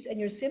disease and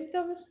your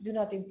symptoms do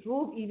not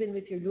improve even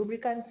with your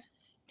lubricants,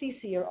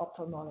 please see your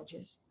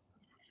ophthalmologist.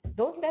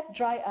 Don't let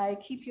dry eye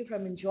keep you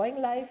from enjoying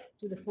life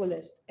to the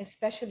fullest,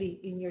 especially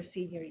in your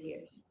senior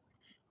years.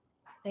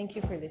 Thank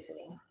you for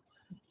listening.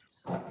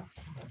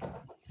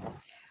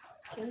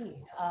 Okay,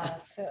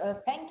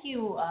 thank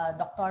you,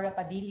 Dr.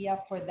 Padilla,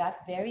 for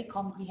that very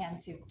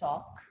comprehensive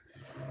talk.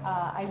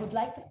 I would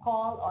like to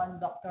call on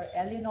Dr.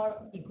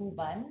 Eleanor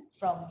Iguban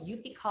from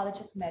UP College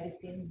of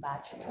Medicine,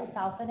 batch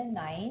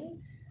 2009,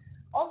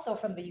 also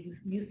from the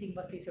Music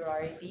Buffet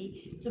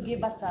sorority, to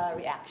give us a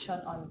reaction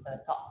on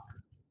the talk.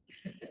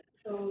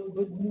 So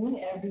good noon,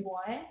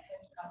 everyone,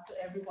 and to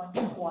everyone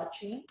who's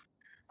watching.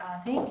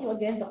 Thank you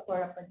again,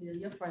 Dr.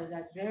 Padilla, for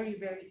that very,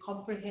 very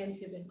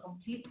comprehensive and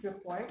complete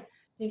report.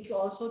 Thank you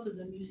also to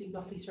the Music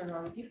Buffet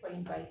sorority for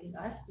inviting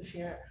us to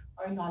share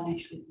our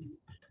knowledge with you.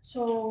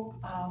 So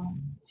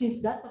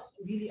since that was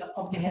really a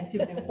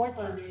comprehensive report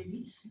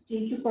already,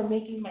 thank you for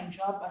making my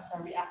job as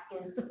a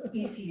reactor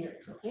easier.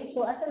 Okay,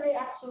 so as a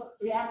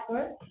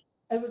reactor,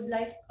 I would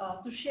like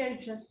to share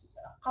just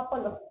a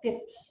couple of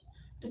tips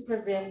to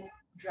prevent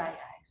dry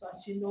eye. So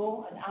as you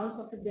know, an ounce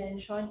of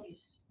prevention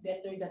is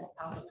better than a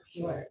pound of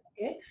cure.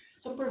 Okay,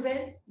 so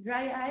prevent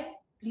dry eye.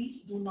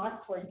 Please do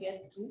not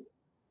forget to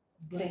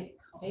blink.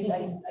 Okay, so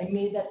I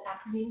made that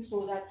acronym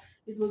so that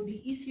it will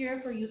be easier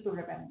for you to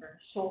remember.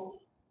 So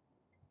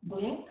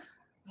blink,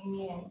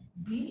 meaning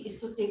B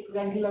is to take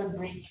regular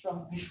breaks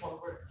from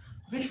visual work.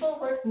 Visual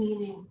work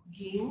meaning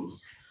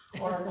games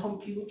or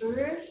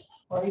computers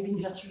or even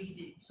just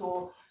reading.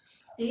 So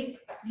take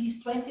at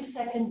least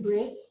 20-second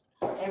break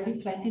for every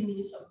 20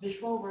 minutes of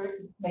visual work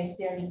by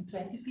staring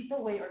 20 feet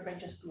away or by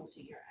just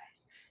closing your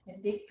eyes.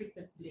 And take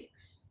frequent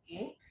blinks.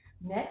 Okay.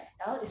 Next,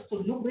 L is to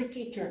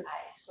lubricate your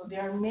eyes. So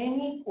there are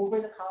many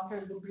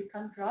over-the-counter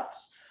lubricant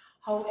drops.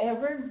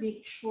 However,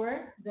 make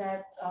sure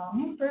that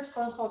you first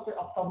consult your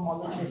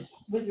ophthalmologist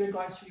with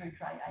regards to your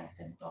dry eye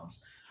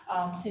symptoms.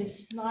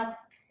 Since not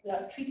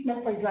the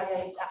treatment for dry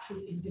eye is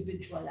actually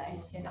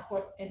individualized, and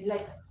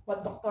like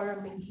what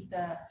Dr.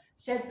 Minguita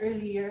said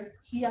earlier,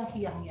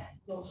 hiyang-hiyang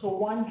yan. So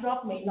one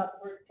drop may not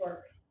work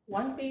for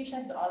one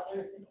patient, the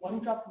other one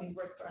drop may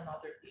work for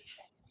another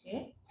patient.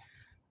 Okay.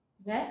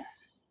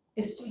 Next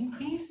is to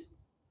increase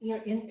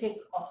your intake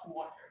of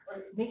water,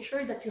 or make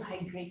sure that you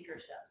hydrate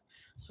yourself.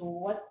 So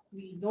what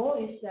we know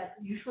is that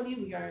usually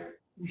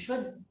we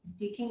should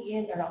be taking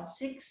in around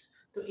 6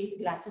 to 8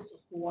 glasses of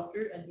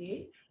water a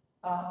day,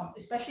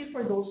 especially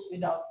for those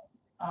without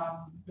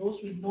those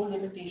with no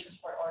limitations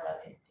for oral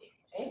intake.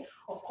 Okay,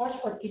 of course,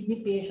 for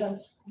kidney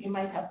patients, you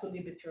might have to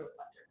limit your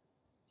water.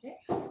 Okay,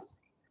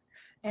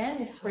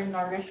 and it's for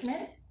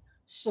nourishment.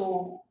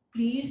 So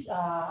please,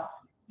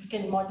 you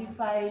can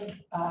modify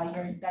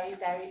your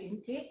dietary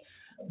intake.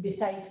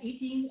 Besides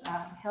eating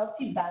a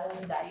healthy,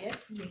 balanced diet,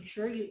 make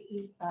sure you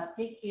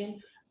take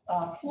in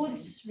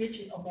foods rich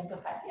in omega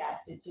fatty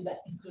acids. So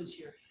that includes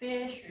your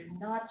fish, your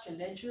nuts, your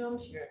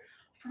legumes, your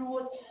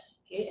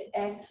fruits, okay,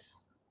 eggs.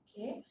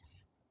 Okay.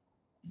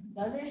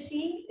 Another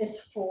C is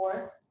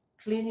for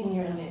cleaning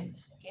your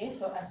lids. Okay,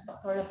 so as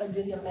Dr.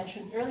 Padilla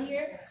mentioned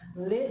earlier,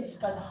 lids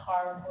can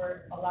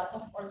harbor a lot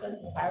of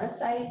organ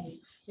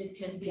parasites. It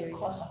can be a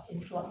cause of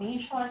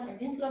inflammation,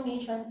 and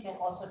inflammation can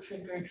also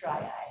trigger dry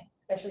eye,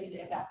 especially the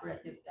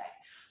evaporative type.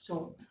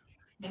 So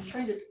make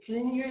sure that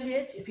clean your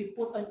lids. If you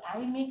put on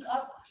eye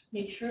makeup,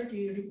 make sure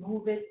to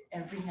remove it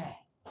every night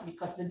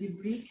because the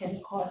debris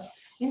can cause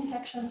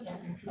infections and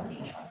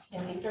inflammations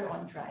and later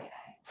on dry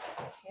eye.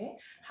 Okay,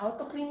 how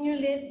to clean your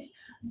lids?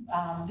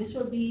 This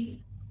will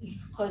be, you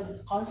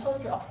could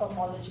consult your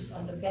ophthalmologist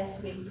on the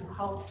best way to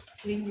how to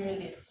clean your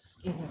lids.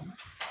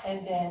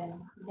 And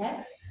then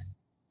next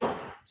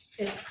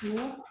is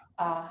to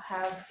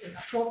have an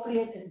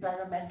appropriate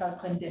environmental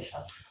condition.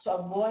 So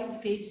avoid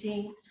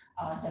facing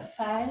the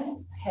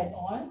fan head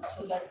on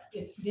so that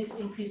this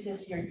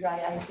increases your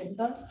dry eye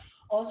symptoms.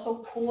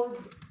 Also cold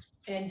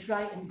and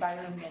dry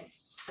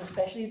environments,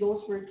 especially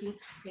those working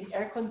in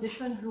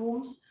air-conditioned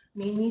rooms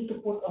may need to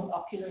put on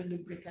ocular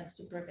lubricants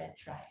to prevent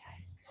dry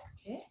eye.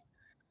 Okay?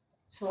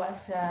 So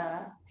as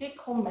a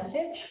take-home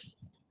message,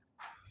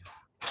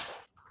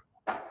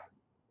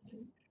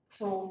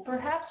 so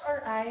perhaps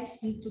our eyes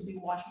need to be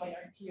washed by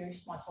our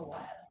tears once a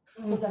while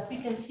so that we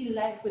can see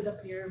life with a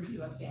clearer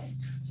view again.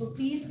 So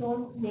please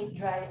don't make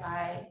dry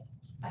eye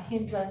a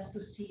hindrance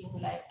to seeing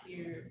life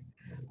clearer,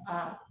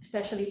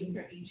 especially in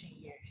your aging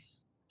years.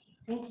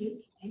 Thank you.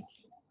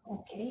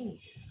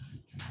 Okay.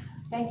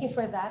 Thank you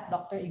for that,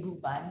 Dr.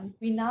 Iguban.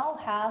 We now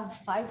have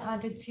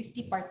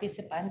 550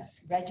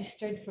 participants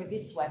registered for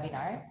this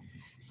webinar,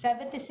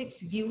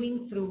 76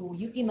 viewing through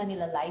UP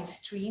Manila live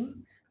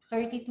stream,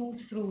 32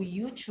 through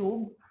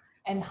YouTube,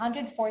 and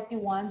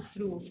 141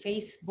 through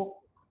Facebook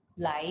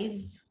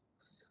Live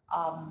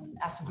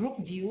as group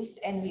views.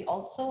 And we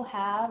also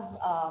have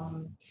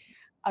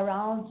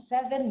around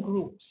 7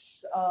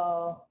 groups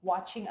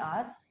watching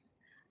us.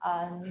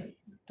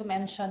 To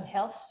mention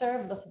Health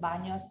Serve Los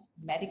Baños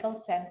Medical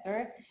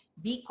Center,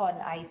 Beacon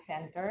Eye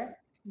Center,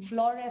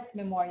 Flores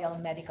Memorial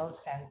Medical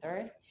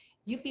Center,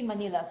 UP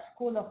Manila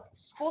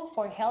School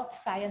for Health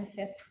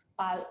Sciences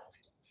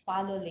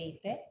Palo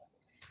Leyte,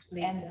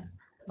 and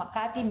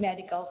Makati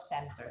Medical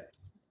Center.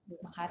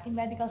 Makati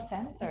Medical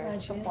Center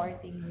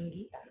supporting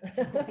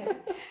Minguita.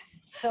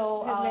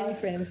 So I have many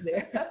friends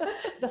there.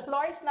 the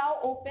floor is now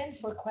open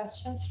for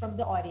questions from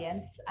the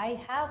audience. I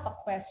have a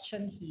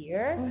question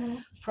here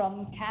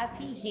from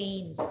Kathy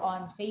Haynes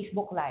on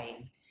Facebook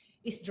Live.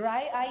 Is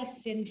dry eye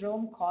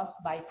syndrome caused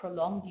by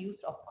prolonged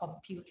use of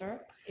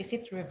computer? Is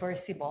it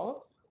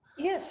reversible?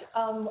 Yes,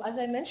 as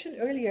I mentioned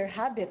earlier,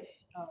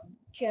 habits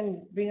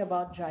can bring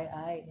about dry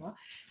eye. No?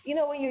 You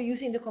know, when you're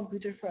using the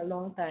computer for a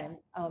long time,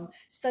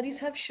 studies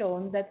have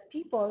shown that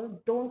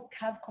people don't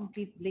have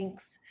complete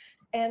blinks.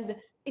 And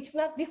it's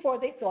not before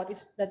they thought,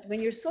 it's that when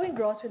you're so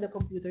engrossed with the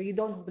computer, you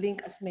don't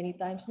blink as many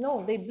times.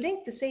 No, they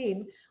blink the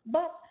same,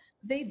 but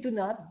they do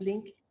not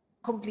blink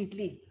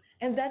completely.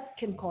 And that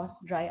can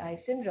cause dry eye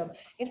syndrome.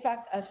 In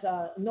fact, as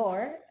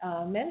Nor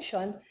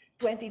mentioned,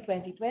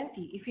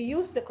 20-20-20. If you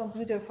use the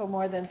computer for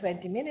more than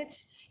 20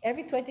 minutes,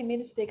 every 20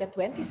 minutes, take a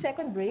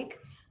 20-second break,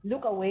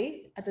 look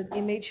away at an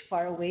image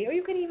far away, or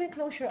you can even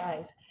close your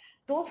eyes.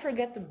 Don't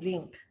forget to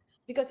blink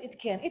because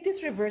it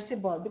is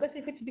reversible. Because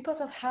if it's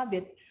because of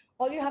habit,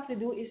 all you have to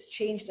do is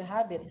change the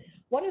habit.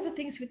 One of the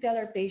things we tell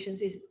our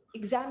patients is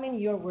examine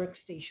your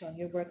workstation,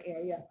 your work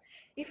area.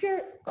 If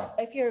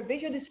your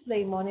visual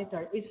display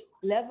monitor is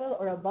level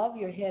or above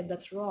your head,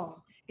 that's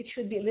wrong. It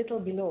should be a little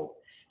below.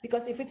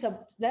 Because if it's a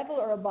level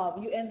or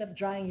above, you end up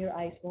drying your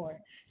eyes more.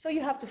 So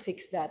you have to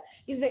fix that.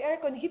 Is the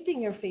aircon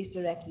hitting your face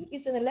directly?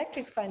 Is an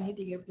electric fan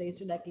hitting your face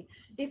directly?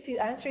 If the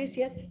answer is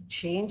yes,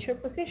 change your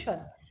position.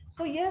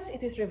 So yes,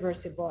 it is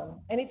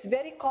reversible. And it's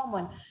very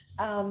common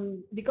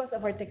because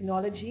of our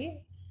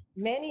technology.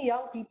 Many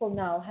young people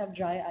now have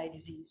dry eye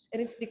disease.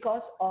 And it's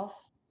because of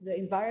the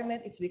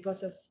environment, it's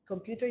because of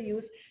computer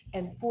use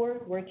and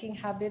poor working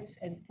habits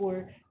and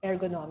poor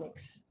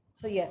ergonomics.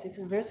 So yes, it's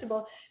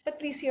reversible, but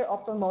please see your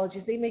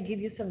ophthalmologist. They may give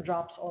you some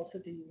drops also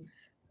to use.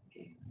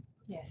 Okay.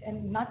 Yes,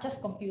 and not just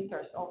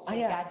computers, also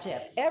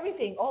gadgets.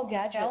 Everything, all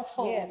gadgets. Cell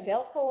phones. Yeah,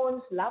 cell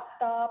phones,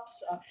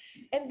 laptops,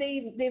 and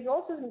they've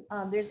also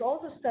there's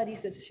also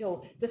studies that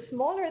show the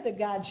smaller the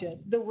gadget,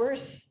 the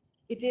worse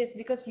it is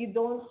because you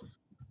don't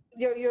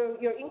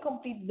your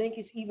incomplete blink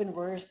is even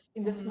worse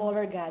in the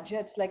smaller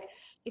gadgets. Like,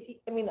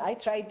 I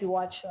tried to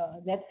watch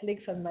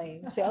Netflix on my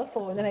cell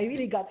phone, and I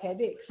really got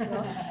headaches. You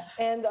know?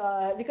 And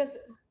because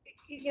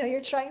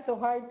you're trying so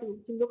hard to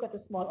look at a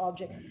small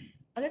object.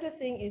 Another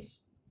thing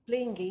is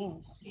playing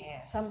games.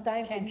 Yes.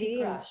 Sometimes the Candy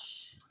games,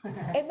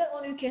 Crush. and not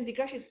only Candy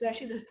Crush,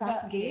 especially the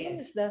fast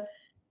games, Yes.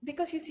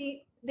 because you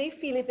see, they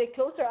feel if they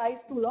close their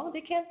eyes too long,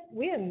 they can't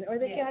win or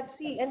they cannot Yes,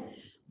 see. that's And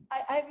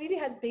I really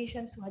had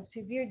patients who had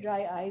severe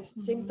dry eyes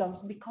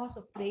symptoms because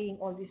of playing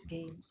all these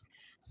games.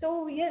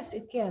 So yes,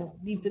 it can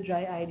lead to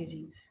dry eye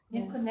disease.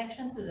 In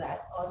connection to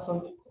that,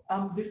 also,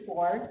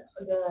 before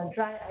the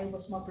dry eye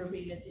was more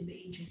prevalent in the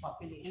aging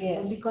population.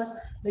 Yes. But because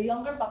the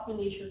younger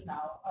population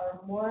now are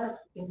more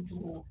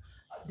into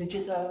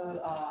digital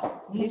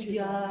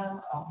media,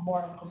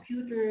 more on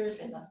computers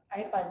and on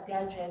iPad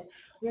gadgets,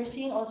 we're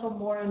seeing also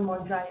more and more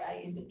dry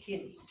eye in the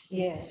kids,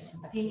 Yes,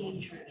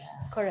 teenagers.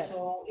 correct.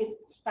 So it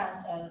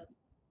spans a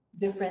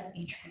different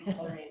age groups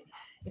already.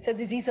 It's a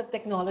disease of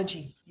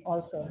technology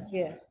also,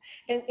 yes.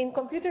 And in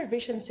computer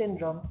vision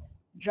syndrome,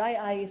 dry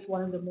eye is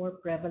one of the more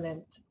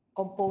prevalent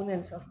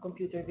components of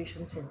computer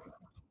vision syndrome.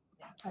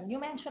 You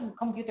mentioned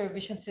computer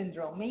vision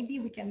syndrome. Maybe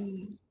we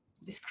can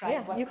describe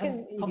Yeah, what you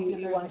can,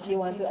 computer you want vision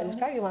to syndrome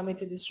describe, is? you want me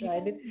to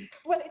describe it?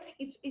 Well,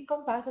 it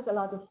encompasses a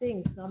lot of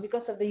things, no?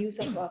 Because of the use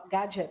of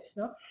gadgets,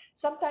 no?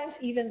 Sometimes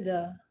even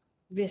the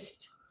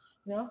wrist,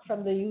 no?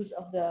 From the use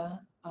of the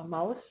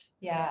mouse,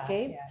 Yeah.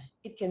 okay? Yeah.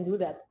 It can do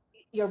that.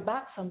 Your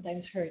back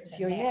sometimes hurts,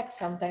 The your neck. neck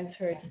sometimes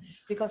hurts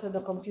because of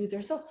the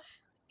computer. So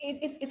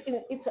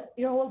it's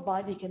your whole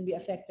body can be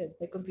affected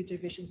by computer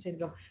vision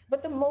syndrome.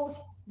 But the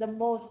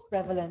most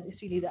prevalent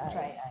is really the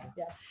Dry eyes. eyes.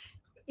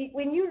 Yeah.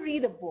 When you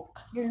read a book,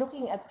 you're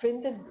looking at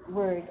printed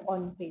word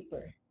on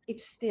paper.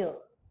 It's still.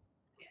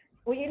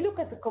 When you look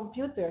at the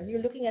computer,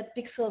 you're looking at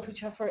pixels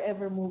which are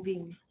forever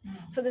moving.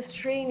 So the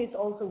strain is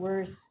also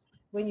worse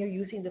when you're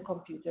using the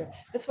computer.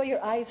 That's why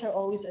your eyes are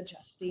always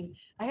adjusting.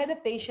 I had a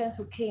patient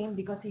who came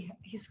because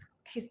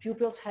his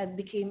pupils had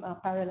became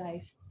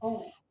paralyzed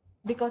Oh,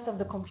 because of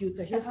the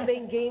computer. He was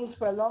playing games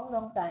for a long,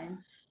 long time.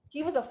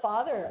 He was a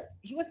father.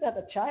 He was not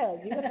a child.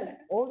 He was an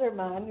older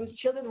man whose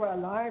children were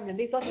alarmed and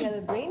they thought he had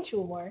a brain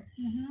tumor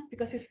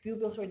because his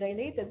pupils were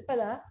dilated.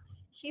 Pala,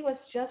 it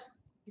was just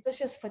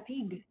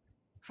fatigue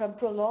from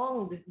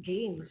prolonged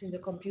games in the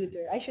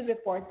computer. I should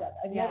report that.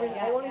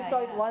 I only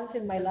saw it once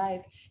in my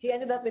life. He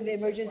ended up in the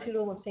emergency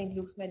room of St.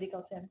 Luke's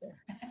Medical Center.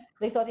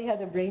 They thought he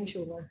had a brain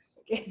tumor.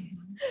 Okay.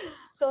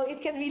 So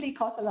it can really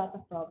cause a lot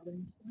of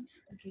problems.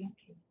 Okay.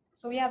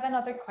 So we have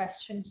another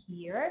question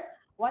here.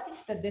 What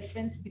is the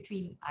difference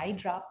between eye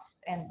drops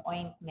and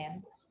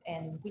ointments,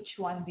 and which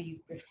one do you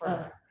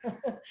prefer?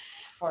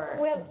 For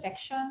Well,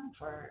 infection,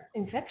 for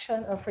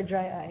infection or for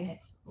dry eye?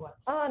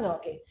 what's No,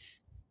 okay.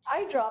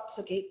 Eye drops,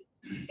 okay,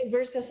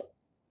 versus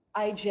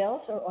eye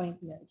gels or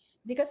ointments.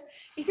 Because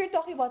if you're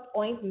talking about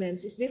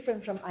ointments, it's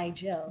different from eye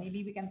gels.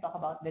 maybe we can talk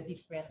about the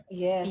different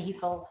Yes.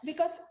 vehicles.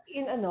 Because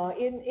in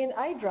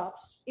eye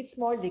drops, it's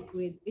more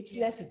liquid, it's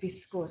less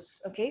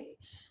viscous, okay?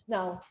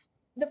 Now,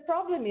 the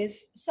problem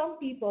is some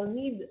people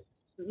need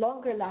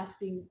longer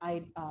lasting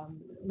eye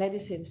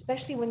medicine,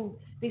 especially when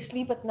they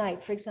sleep at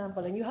night, for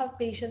example, and you have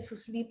patients who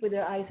sleep with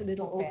their eyes a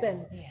little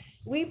open. Yes.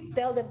 We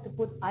tell them to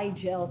put eye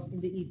gels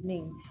in the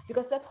evening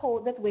because that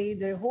way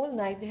their whole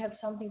night they have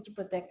something to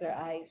protect their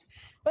eyes.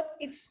 But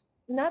it's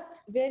not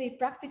very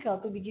practical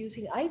to be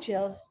using eye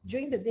gels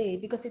during the day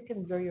because it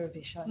can blur your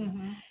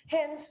vision.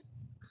 Hence,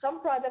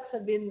 some products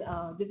have been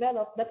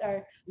developed that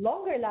are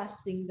longer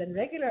lasting than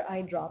regular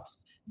eye drops,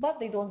 but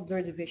they don't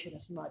blur the vision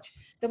as much.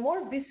 The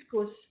more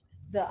viscous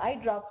the eye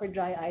drop for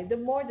dry eye, the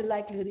more the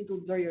likelihood it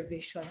will blur your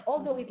vision,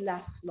 although it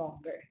lasts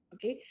longer.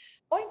 Okay.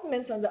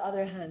 Ointments, on the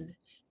other hand,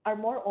 are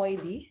more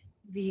oily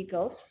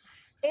vehicles,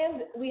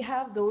 and we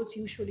have those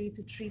usually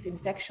to treat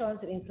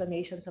infections and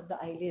inflammations of the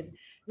eyelid.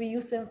 We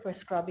use them for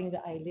scrubbing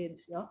the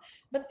eyelids, no?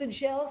 But the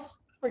gels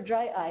for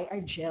dry eye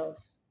are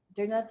gels.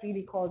 They're not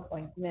really called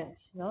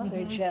ointments, no?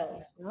 They're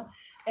gels, no?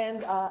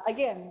 And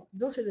again,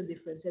 those are the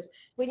differences.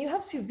 When you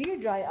have severe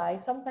dry eye,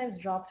 sometimes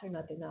drops are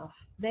not enough.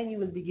 Then you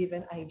will be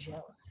given eye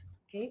gels,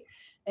 okay?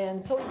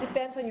 And so it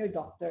depends on your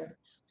doctor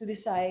to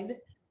decide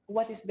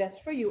what is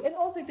best for you. And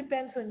also it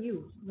depends on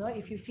you, no?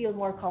 If you feel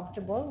more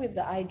comfortable with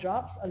the eye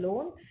drops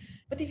alone.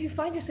 But if you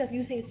find yourself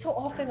using it so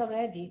often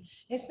already,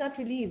 and it's not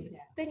relieved,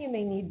 then you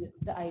may need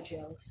the eye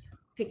gels,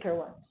 thicker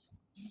ones.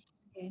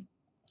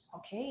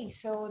 Okay,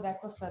 so that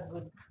was a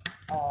good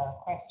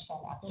question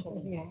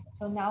actually. Yeah.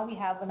 So now we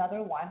have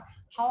another one.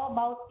 How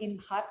about in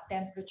hot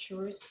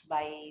temperatures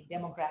by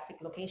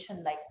demographic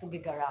location like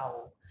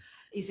Tuguegarao?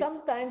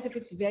 Sometimes if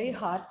it's very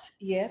hot,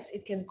 yes,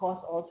 it can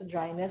cause also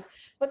dryness.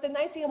 But the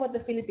nice thing about the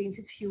Philippines,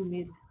 it's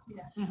humid.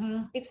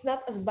 It's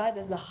not as bad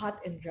as the hot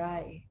and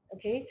dry,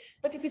 okay?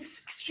 But if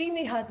it's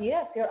extremely hot,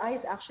 yes, your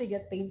eyes actually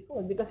get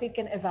painful because it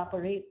can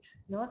evaporate,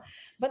 no?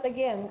 But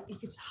again,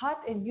 if it's hot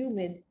and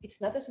humid, it's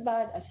not as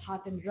bad as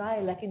hot and dry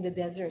like in the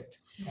desert.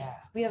 Yeah.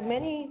 We have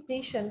many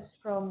patients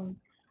from,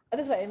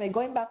 that's why, am I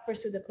going back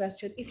first to the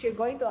question, if you're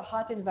going to a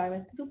hot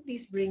environment, do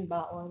please bring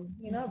baon,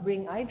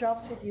 bring eye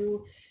drops with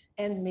you,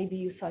 and maybe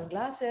use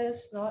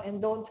sunglasses, no?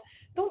 And don't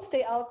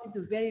stay out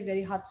into very,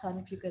 very hot sun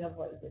if you can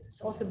avoid it.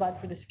 It's also bad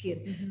for the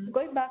skin.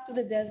 Going back to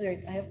the desert,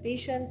 I have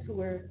patients who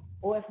were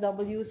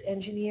OFWs,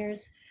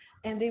 engineers,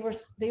 and they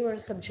were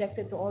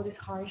subjected to all this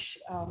harsh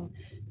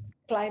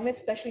climate,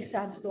 especially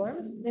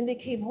sandstorms. Then they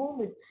came home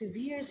with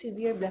severe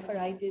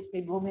blepharitis,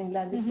 meibomian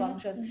gland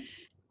dysfunction.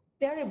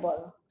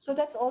 Terrible. So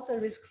that's also a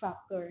risk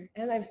factor.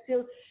 And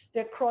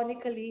they're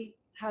chronically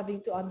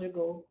having to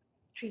undergo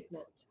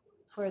treatment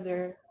for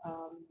their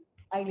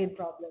eyelid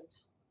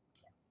problems.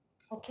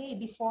 Okay,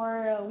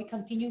 before we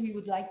continue, we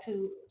would like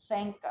to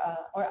thank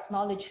or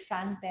acknowledge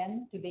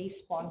Santen, today's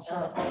sponsor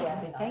of the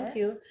webinar. Thank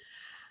you.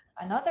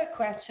 Another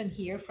question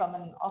here from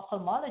an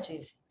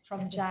ophthalmologist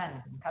from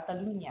Jan,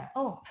 Catalonia.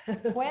 Oh,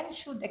 When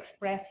should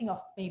expressing of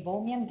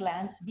meibomian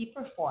glands be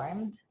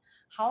performed?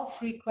 How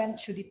frequent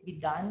should it be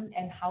done,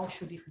 and how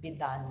should it be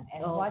done?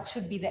 And what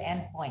should be the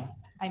endpoint?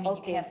 I mean,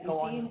 you can't go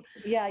on.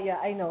 Yeah,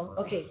 I know.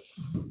 Okay.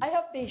 I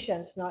have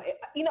patients now.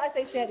 As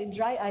I said, in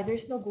dry eye,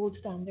 there's no gold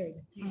standard.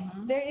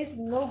 There is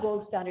no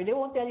gold standard. They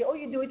won't tell you, oh,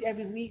 you do it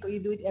every week or you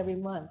do it every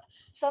month.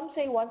 Some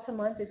say once a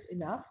month is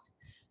enough.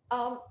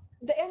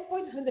 The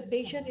endpoint is when the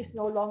patient is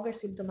no longer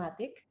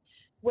symptomatic.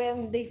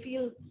 When they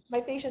feel,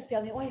 my patients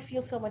tell me, oh, I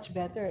feel so much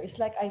better. It's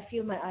like I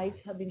feel my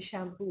eyes have been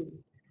shampooed.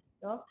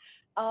 No?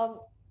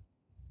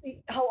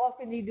 How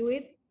often do you do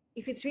it?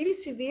 If it's really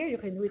severe, you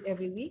can do it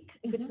every week.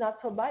 If it's not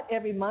so bad,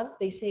 every month,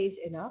 they say is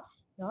enough.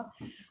 No?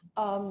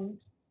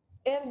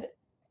 And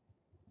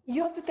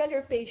you have to tell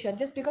your patient,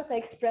 just because I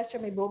expressed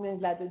your meibomian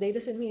gland today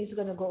doesn't mean it's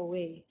going to go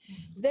away.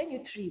 Then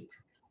you treat.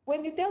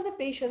 When you tell the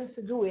patients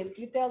to do it,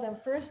 you tell them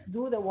first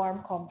do the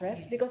warm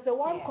compress, because the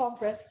warm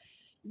compress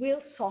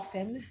will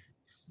soften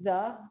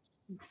the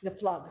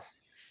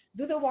plugs.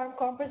 Do the warm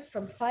compress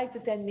from 5 to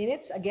 10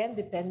 minutes, again,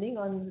 depending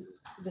on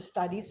the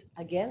studies.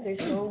 Again,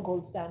 there's no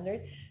gold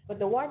standard, but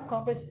the warm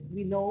compress,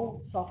 we know,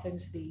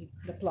 softens the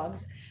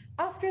plugs.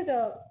 After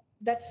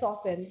that's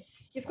softened,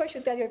 of course,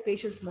 you tell your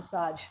patients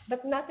massage,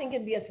 but nothing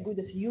can be as good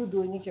as you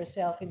doing it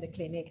yourself in the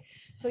clinic.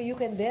 So you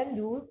can then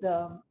do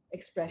the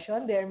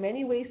expression. There are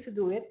many ways to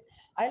do it.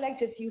 I like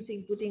just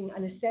putting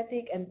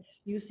anesthetic and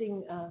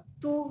using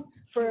 2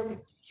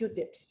 firm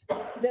Q-tips.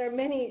 There are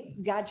many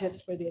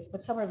gadgets for this,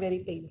 but some are very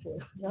painful.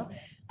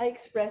 I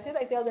express it.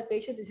 I tell the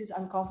patient this is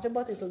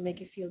uncomfortable. It will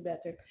make you feel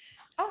better.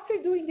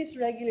 After doing this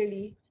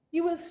regularly,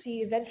 you will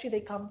see eventually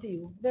they come to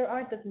you. There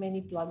aren't that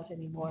many plugs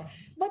anymore.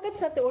 But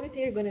that's not the only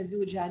thing you're going to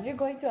do, Jan. You're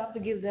going to have to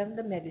give them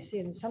the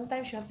medicine.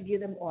 Sometimes you have to give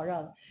them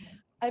oral.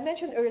 I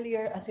mentioned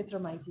earlier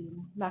azithromycin,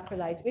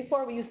 macrolides.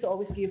 Before, we used to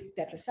always give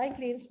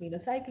tetracyclines,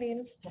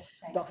 minocyclines,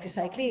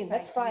 doxycycline.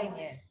 That's fine.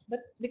 Yes.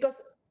 But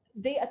because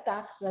they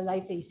attack the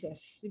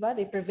lipases, diba?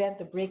 They prevent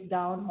the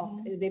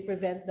breakdown they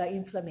prevent the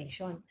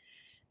inflammation.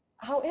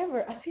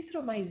 However,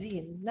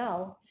 azithromycin,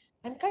 now,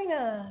 I'm kind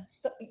of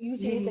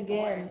using it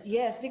again.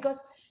 Yes,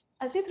 because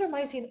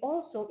azithromycin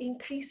also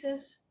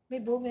increases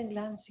meibomian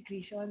gland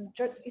secretion.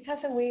 It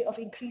has a way of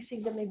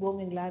increasing the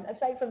meibomian gland,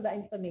 aside from the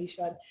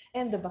inflammation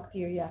and the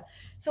bacteria.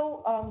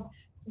 So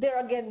there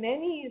are, again,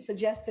 many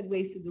suggested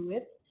ways to do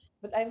it,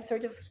 but I'm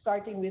sort of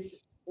starting with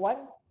 1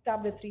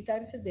 tablet 3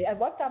 times a day,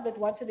 1 tablet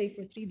once a day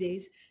for 3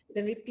 days,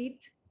 then repeat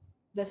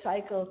the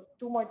cycle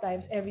 2 more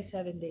times every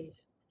 7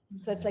 days.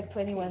 So it's like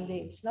 21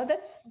 days. Now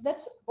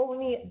that's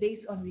only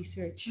based on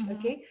research,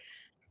 okay?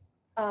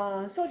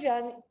 So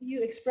Jan,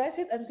 you express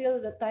it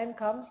until the time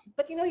comes,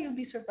 but you'll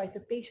be surprised.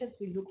 The patients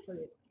will look for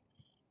it.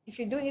 If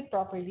you're doing it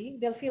properly,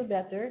 they'll feel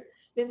better.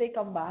 Then they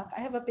come back. I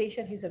have a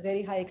patient, he's a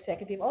very high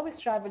executive, always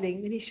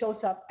traveling. When he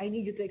shows up, I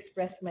need you to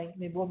express my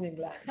meibomian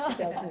glands, he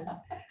tells me.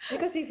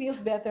 Because he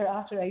feels better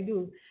after I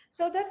do.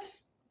 So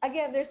that's,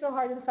 again, there's no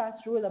hard and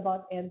fast rule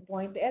about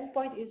endpoint. The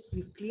endpoint is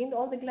you've cleaned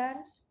all the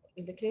glands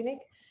in the clinic,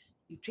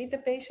 you treat the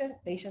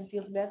patient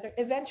feels better.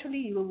 Eventually,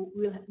 you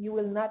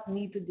will not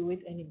need to do it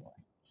anymore.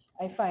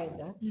 I find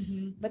that.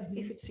 But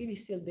if it's really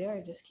still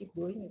there, just keep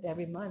doing it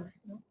every month.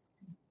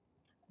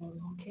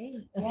 Okay.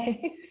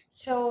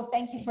 So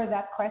thank you for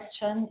that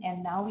question.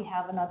 And now we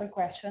have another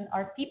question.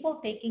 Are people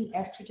taking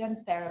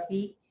estrogen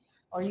therapy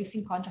or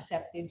using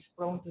contraceptives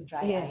prone to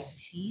dry eye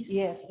disease?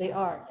 Yes, they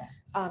are.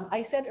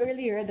 I said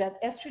earlier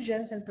that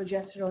estrogens and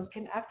progesterones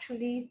can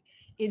actually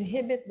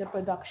inhibit the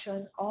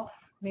production of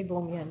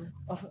meibomian,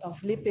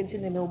 of lipids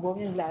in the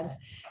meibomian glands.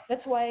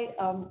 That's why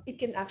it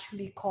can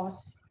actually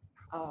cause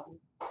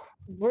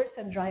worse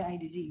than dry eye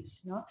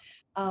disease.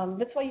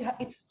 That's why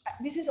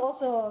this is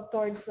also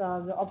towards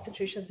the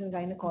obstetricians and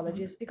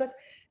gynecologists, because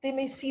they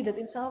may see that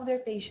in some of their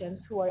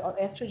patients who are on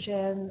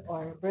estrogen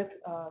or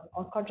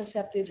on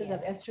contraceptives that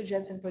have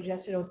estrogens and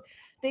progesterones,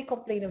 they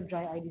complain of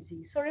dry eye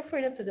disease. So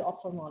refer them to the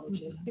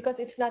ophthalmologist, because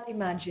it's not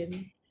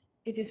imagined,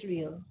 it is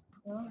real.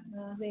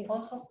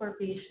 Also for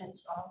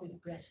patients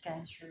with breast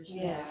cancers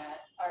that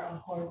are on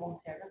hormone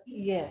therapy.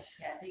 Yes.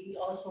 Yeah, they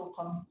also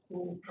come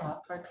to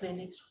our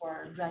clinics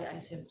for dry eye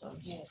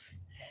symptoms. Yes.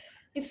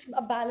 It's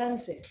a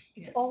balance.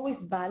 It's always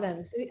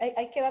balance.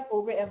 I cannot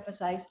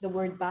overemphasize the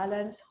word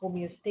balance,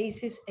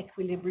 homeostasis,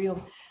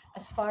 equilibrium,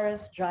 as far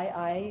as dry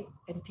eye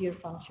and tear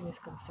function is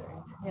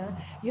concerned.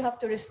 You have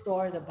to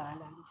restore the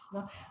balance.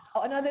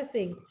 Another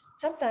thing,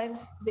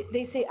 sometimes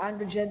they say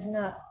androgens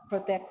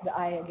protect the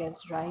eye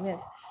against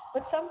dryness.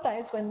 But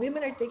sometimes when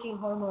women are taking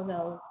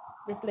hormonal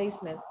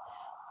replacement,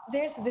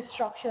 there's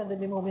destruction of the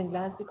mammalian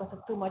glands because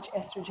of too much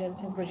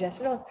estrogens and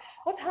progesterones.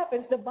 What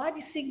happens? The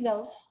body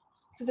signals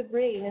to the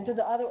brain and to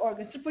the other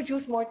organs to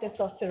produce more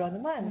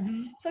testosterone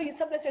naman. So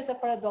sometimes there's a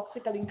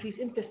paradoxical increase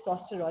in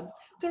testosterone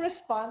to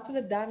respond to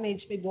the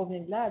damaged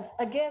mammalian glands.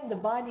 Again, the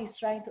body is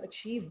trying to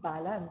achieve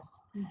balance,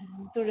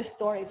 to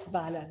restore its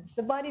balance.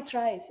 The body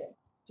tries it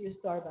to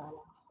restore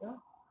balance. No?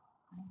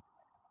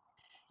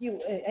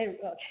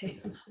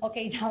 Okay.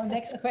 Okay, now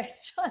next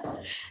question.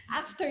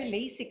 After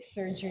LASIK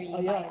surgery,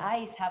 Oh, my yeah.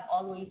 eyes have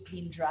always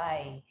been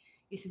dry.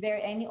 Is there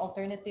any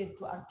alternative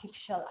to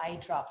artificial eye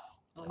drops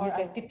Oh, or you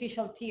can-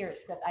 artificial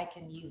tears that I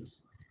can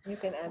use? You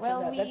can answer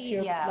Well, that. That's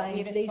your we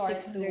client's resort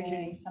LASIK to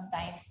surgery.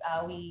 sometimes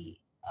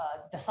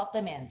the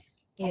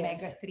supplements, Yes.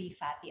 omega-3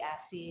 fatty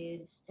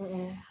acids,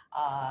 Mm-mm.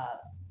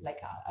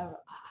 like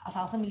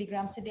 1,000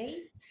 milligrams a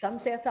day. Some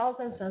say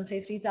 1,000, some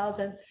say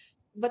 3,000.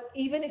 But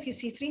even if you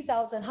see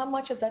 3,000, how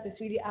much of that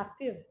is really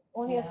active?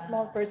 Only a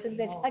small Yeah,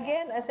 percentage. no.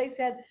 Again, as I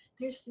said,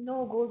 there's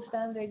no gold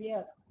standard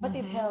yet, but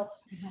it Mhm,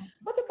 helps. mhm.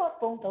 What about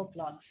punctal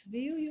plugs? Do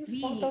you use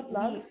punctal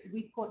plugs?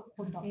 We put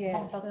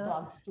Yes, punctal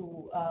plugs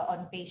to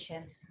on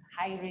patients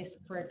high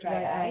risk for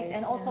dry Dry eyes,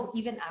 and eyes, also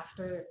even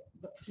after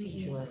the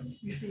procedure.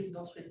 Usually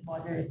those with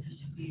moderate to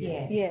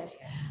severe. Yes.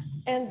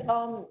 And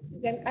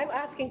then I'm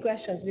asking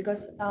questions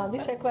because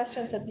these are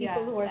questions that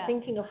people Yeah, who are yeah.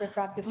 thinking of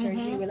refractive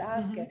surgery Mhm, will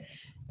ask. mhm.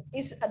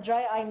 Is a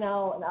dry eye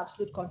now an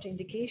absolute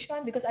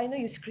contraindication? Because I know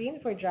you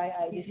screen for dry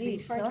eye We screen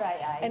disease. for no? dry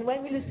eyes. And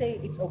when will you say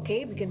it's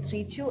okay, we can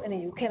treat you, and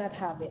then you cannot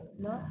have it?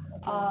 No?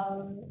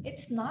 Okay.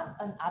 It's not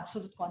an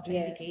absolute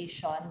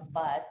contraindication,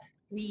 but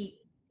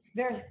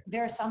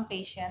there are some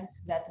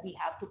patients that we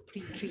have to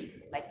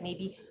pre-treat, like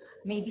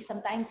maybe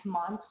sometimes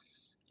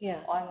months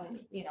Yeah.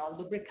 on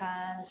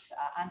lubricants,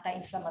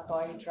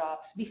 anti-inflammatory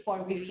drops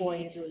before we Before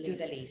really you do do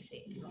the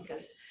LASIK. LASIK,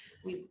 because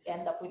we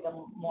end up with a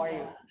more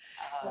Yeah.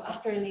 So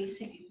after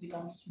LASIK, it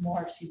becomes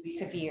more severe.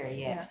 severe, So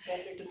yes. it's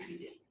better to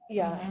treat it.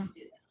 Yeah.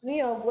 Treat it.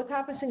 You know, what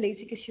happens in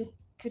LASIK is you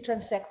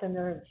transect the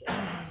nerves.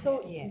 So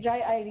Yeah. dry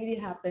eye really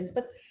happens,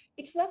 but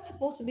it's not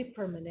supposed to be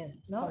permanent.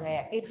 No?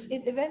 Correct.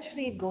 It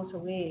eventually it goes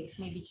away. It's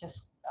maybe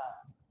just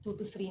 2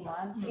 to 3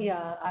 months.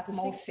 Yeah, up At to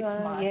most 6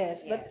 months. Yes,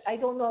 but I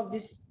don't know if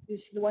this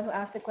is the one who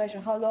asked the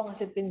question. How long has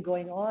it been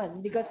going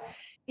on? Because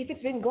if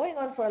it's been going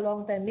on for a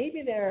long time,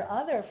 maybe there are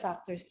other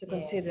factors to Yes,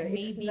 consider.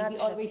 It's maybe not we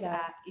just always that.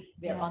 ask if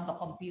they're Yeah. on the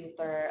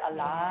computer a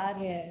lot.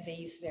 Yes. They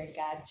use their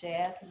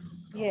gadgets.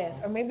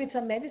 Yes, or maybe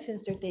some medicines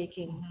they're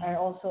taking are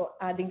also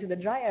adding to the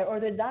dry eye or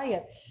their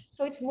diet.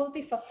 So it's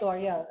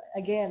multifactorial.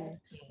 Again,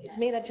 it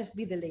may not just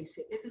be the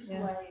LASIK. It is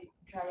Yeah. why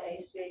dry eye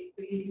is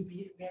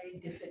very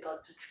difficult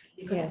to treat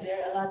because Yes. there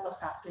are a lot of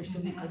factors to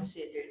be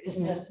considered. It's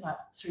just not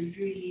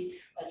surgery,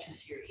 not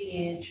just your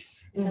age.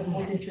 It's a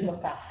multitude of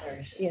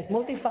factors. Yes,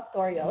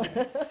 multifactorial.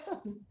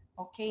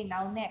 Okay,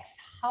 now next,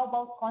 how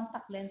about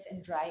contact lens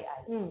and dry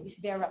eyes? Is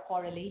there a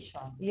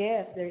correlation?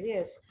 Yes, there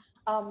is.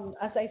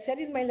 As I said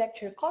in my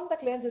lecture,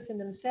 contact lenses in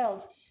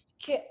themselves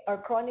or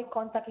chronic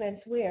contact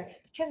lens wear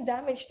can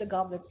damage the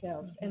goblet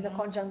cells and the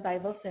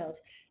conjunctival cells.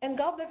 And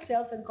goblet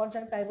cells and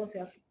conjunctival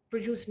cells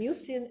produce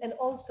mucin and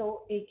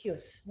also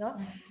aqueous. No?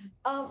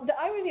 The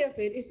irony of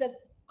it is that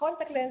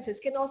contact lenses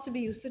can also be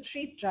used to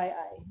treat dry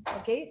eye,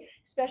 okay?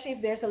 Especially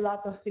if there's a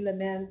lot of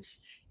filaments,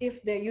 if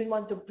you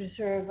want to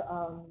preserve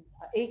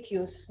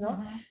aqueous,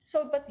 no?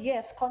 So, but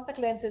yes, contact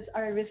lenses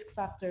are a risk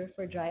factor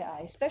for dry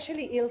eye,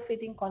 especially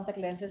ill-fitting contact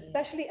lenses,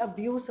 especially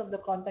abuse of the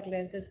contact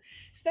lenses,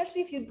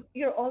 especially if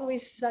you're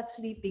always not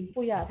sleeping,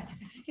 puyat.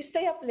 You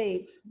stay up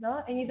late,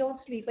 no? And you don't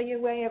sleep and you're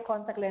wearing your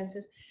contact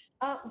lenses.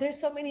 There's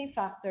so many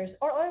factors.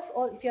 Or else,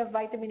 if you have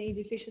vitamin A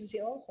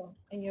deficiency also,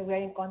 and you're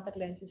wearing contact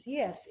lenses,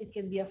 yes, it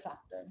can be a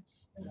factor.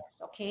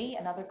 Yes, okay.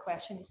 Another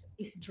question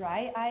is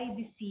dry eye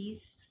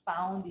disease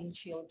found in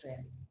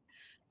children?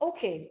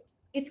 Okay,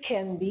 it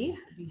can be.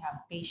 Do you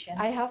have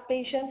patients? I have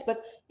patients,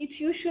 but it's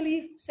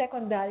usually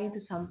secondary to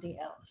something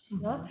else.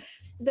 No?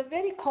 The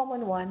very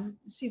common one,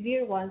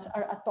 severe ones,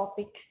 are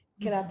atopic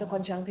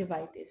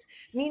keratoconjunctivitis,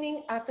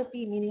 meaning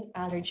atopy, meaning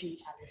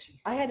allergies.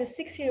 I had a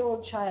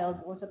 6-year-old child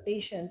who was a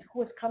patient who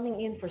was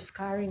coming in for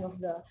scarring of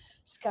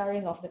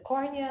the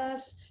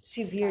corneas,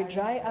 severe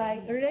dry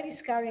eye, already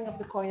scarring of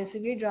the cornea,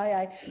 severe dry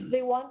eye.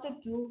 They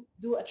wanted to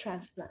do a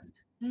transplant.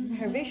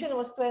 Her vision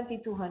was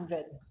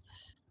 2200.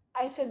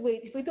 I said,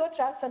 wait, if we do a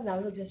transplant now,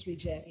 we'll just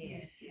reject.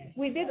 Yes.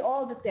 We did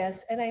all the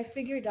tests, and I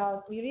figured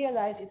out, we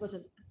realized it was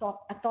a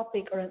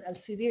atopic or a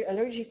severe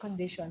allergy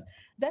condition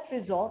that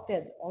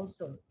resulted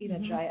also in a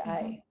dry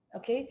eye.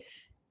 Okay,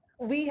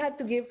 we had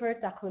to give her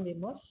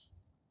tacrolimus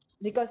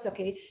because,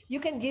 okay, you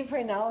can give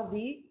her now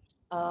the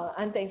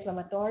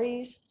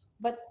anti-inflammatories,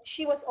 but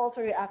she was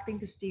also reacting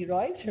to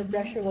steroids. Her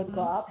pressure would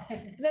go up.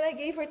 Then I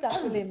gave her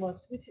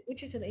tacrolimus,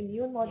 which is an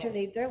immune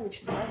modulator,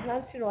 which is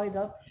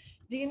non-steroidal.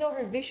 Do you know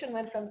her vision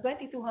went from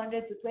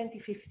 2200 to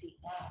 2050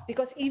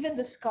 because even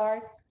the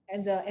scar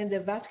and the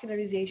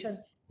vascularization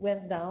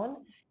went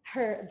down.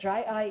 Her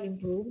dry eye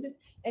improved,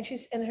 and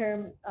she's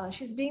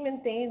being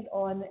maintained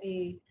on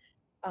a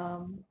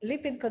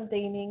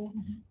lipid-containing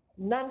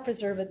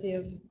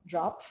non-preservative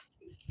drop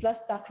plus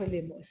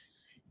tacrolimus.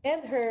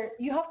 And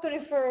you have to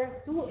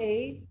refer to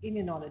a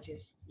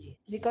immunologist. Yes.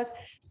 Because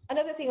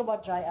another thing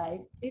about dry eye,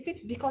 if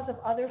it's because of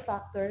other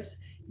factors,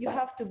 you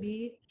have to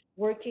be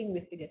working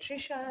with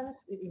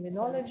pediatricians, with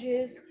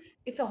immunologists.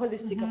 It's a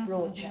holistic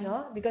approach,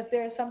 no? Because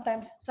there are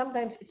sometimes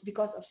it's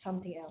because of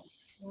something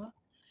else. No?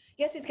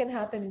 Yes, it can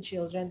happen in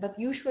children, but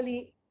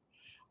usually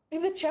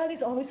if the child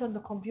is always on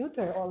the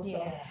computer also,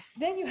 Yes.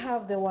 then you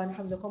have the one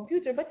from the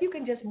computer, but you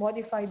can just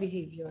modify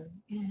behavior.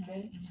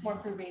 Okay. It's more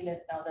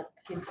prevalent now that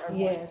kids are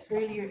Yes.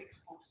 more earlier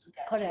exposed to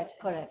gadgets.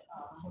 Correct.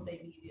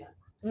 Multimedia.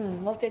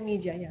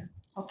 Multimedia, yeah.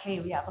 Okay,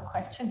 we have a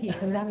question Ang here.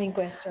 daming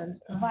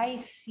questions.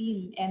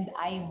 Vicin and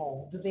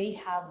IMO, do they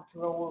have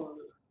role?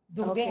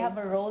 Do they Okay. have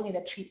a role in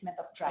the treatment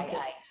of dry Okay.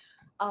 eyes?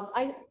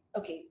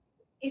 Okay.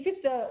 If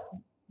it's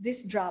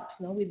these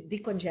drops, no, with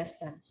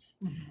decongestants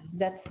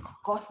that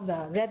cause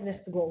the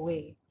redness to go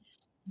away,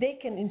 they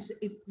can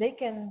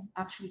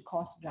actually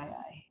cause dry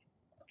eye.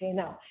 Okay.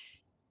 Now,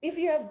 if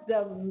you have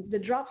the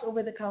drops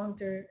over the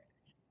counter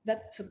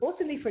that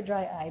supposedly for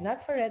dry eye,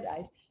 not for red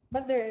eyes,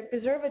 but their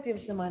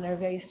preservatives naman are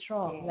very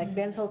strong, like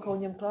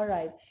benzalkonium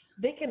chloride,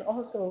 they can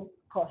also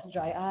cause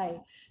dry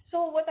eye.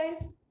 So what I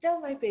tell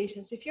my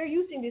patients, if you're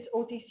using these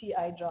OTC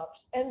eye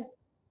drops and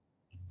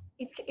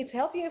it's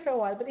helping you for a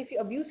while, but if you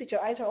abuse it,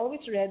 your eyes are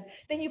always red,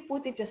 then you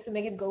put it just to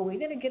make it go away,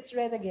 then it gets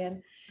red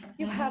again.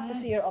 You have to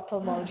see your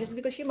ophthalmologist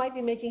because you might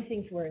be making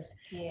things worse.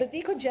 Yes. The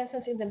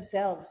decongestants in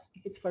themselves,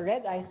 if it's for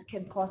red eyes,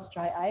 can cause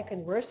dry eye,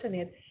 can worsen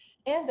it,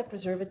 and the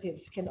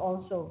preservatives can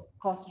also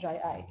cause dry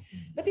eye.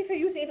 But if you're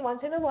using it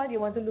once in a while, you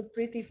want to look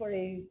pretty for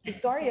a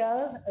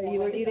tutorial, or you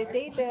were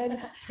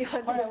irritated, you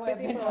want to For a look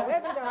pretty for a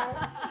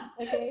webinar,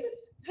 okay,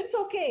 it's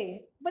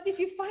okay. But if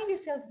you find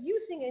yourself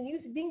using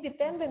being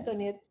dependent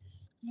on it,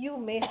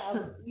 you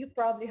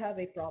probably have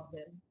a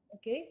problem.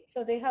 Okay,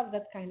 so they have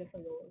that kind of a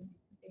role.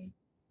 Okay.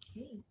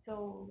 Okay,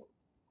 so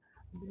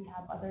do we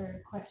have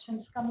other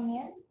questions coming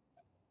in?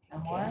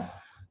 Okay. More?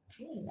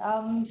 Okay.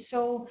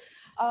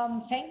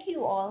 Thank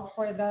you all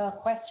for the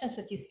questions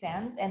that you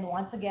sent. And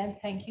once again,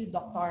 thank you,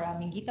 Dr.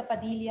 Minguita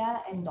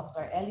Padilla and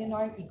Dr.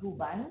 Eleanor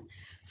Iguban,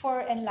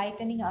 for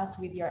enlightening us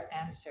with your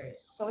answers.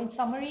 So in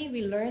summary,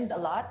 we learned a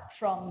lot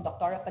from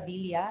Dr.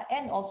 Padilla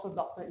and also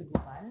Dr.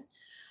 Iguban.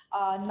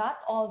 Not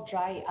all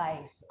dry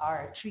eyes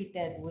are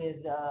treated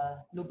with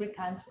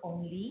lubricants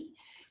only.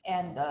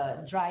 And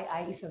dry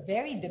eye is a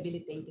very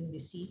debilitating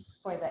disease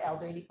for the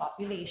elderly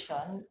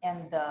population,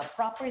 and the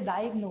proper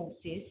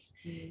diagnosis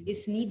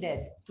is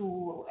needed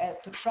to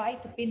try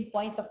to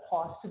pinpoint the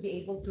cause to be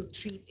able to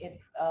treat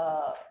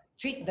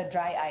the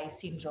dry eye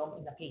syndrome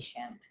in the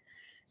patient.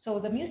 So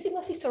the Mu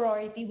Sigma Phi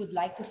sorority would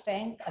like to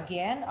thank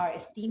again our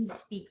esteemed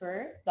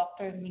speaker,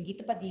 Dr.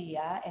 Minguita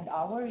Padilla, and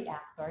our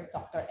reactor,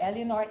 Dr.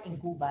 Eleanor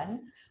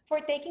Inguban, for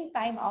taking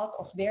time out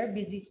of their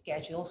busy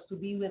schedules to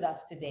be with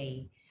us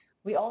today.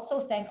 We also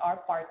thank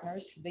our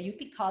partners, the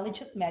UP College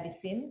of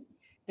Medicine,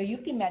 the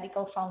UP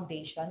Medical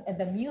Foundation, and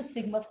the Mu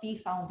Sigma Phi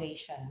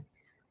Foundation.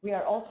 We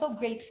are also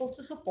grateful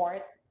to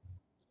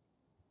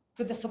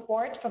the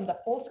support from the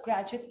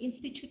Postgraduate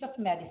Institute of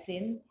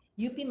Medicine,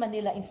 UP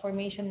Manila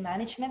Information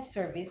Management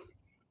Service,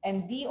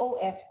 and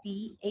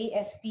DOST,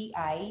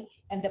 ASTI,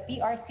 and the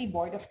PRC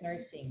Board of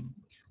Nursing.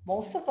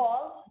 Most of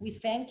all, we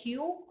thank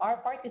you, our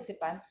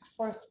participants,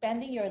 for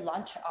spending your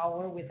lunch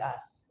hour with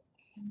us.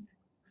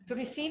 To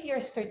receive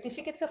your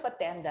certificates of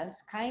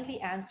attendance,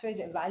 kindly answer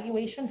the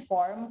evaluation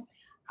form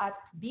at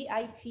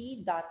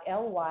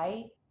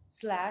bit.ly/eval,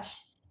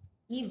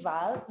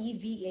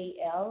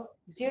 EVAL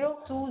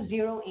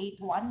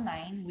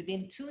 020819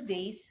 within 2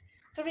 days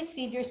to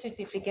receive your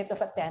certificate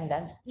of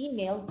attendance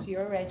emailed to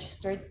your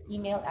registered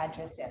email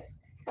addresses.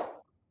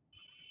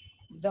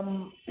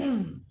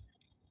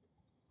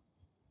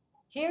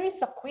 Here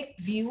is a quick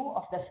view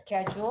of the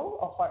schedule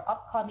of our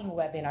upcoming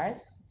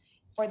webinars.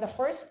 For the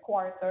first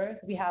quarter,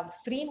 we have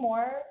three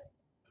more.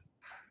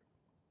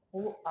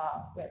 We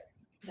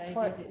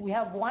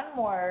have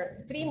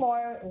three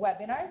more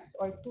webinars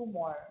or two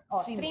more.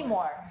 Three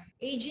more.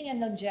 Aging and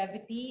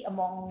longevity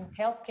among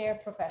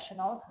healthcare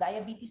professionals,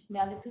 diabetes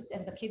mellitus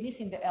and the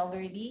kidneys in the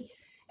elderly,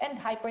 and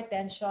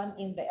hypertension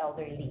in the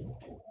elderly.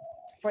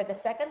 For the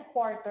second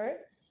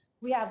quarter,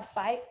 we have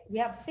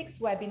 6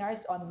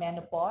 webinars on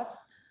menopause,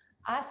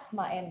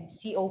 asthma and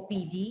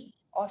COPD,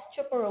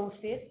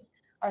 osteoporosis,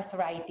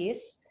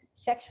 arthritis,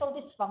 sexual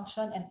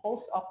dysfunction, and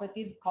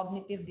postoperative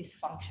cognitive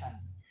dysfunction.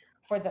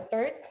 For the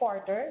third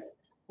quarter,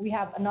 we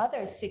have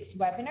another 6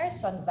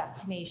 webinars on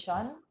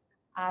vaccination,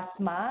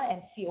 asthma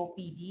and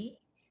COPD,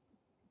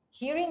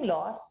 hearing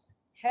loss,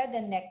 head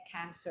and neck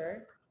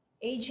cancer,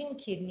 aging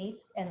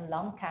kidneys, and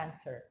lung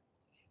cancer.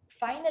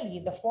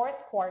 Finally, the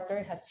fourth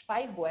quarter has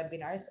 5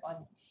 webinars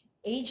on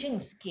aging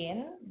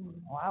skin.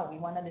 Wow, we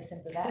want to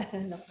listen to that.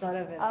 Not thought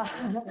of it.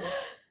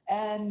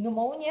 And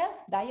pneumonia,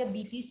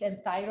 diabetes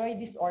and thyroid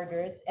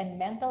disorders, and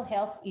mental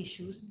health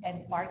issues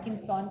and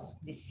Parkinson's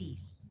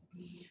disease.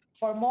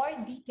 For more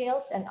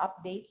details and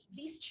updates,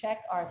 please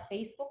check our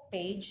Facebook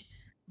page,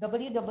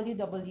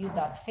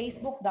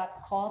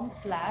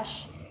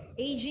 www.facebook.com/AGing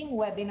aging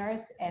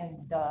webinars,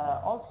 and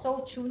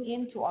also tune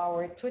in to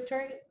our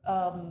Twitter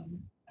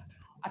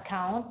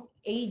account,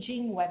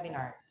 Aging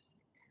Webinars.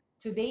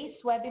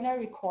 Today's webinar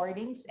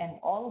recordings and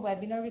all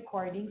webinar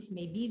recordings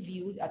may be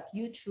viewed at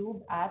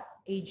YouTube at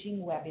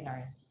Aging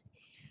Webinars.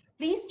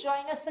 Please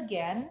join us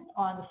again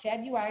on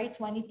February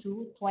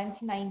 22,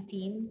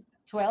 2019,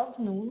 12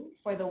 noon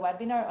for the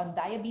webinar on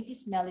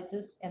diabetes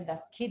mellitus and the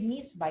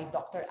kidneys by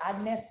Dr.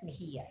 Agnes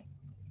Mejia.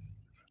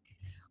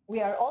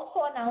 We are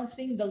also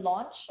announcing the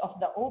launch of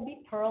the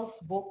OB Pearls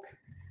book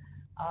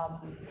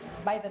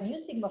by the Mu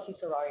Sigma Phi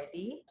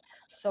sorority.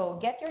 So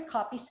get your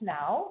copies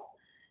now.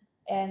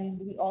 And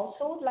we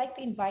also would like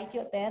to invite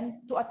you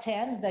to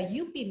attend the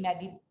UP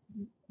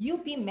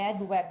Med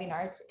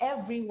webinars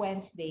every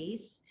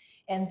Wednesdays.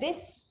 And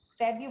this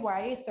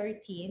February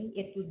 13,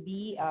 it would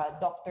be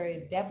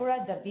Dr.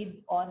 Deborah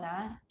David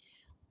Ona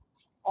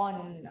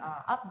on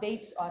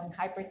updates on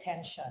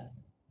hypertension.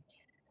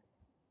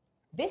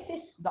 This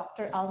is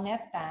Dr.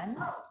 Alnet Tan,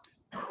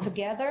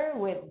 together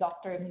with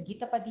Dr.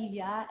 Minguita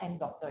Padilla and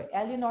Dr.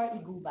 Eleanor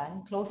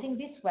Iguban, closing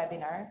this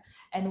webinar.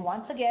 And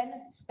once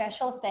again,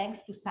 special thanks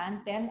to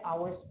Santen,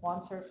 our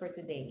sponsor for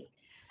today.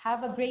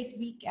 Have a great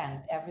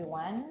weekend,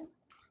 everyone.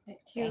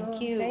 Thank you.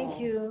 Thank you. Thank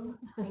you.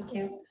 Thank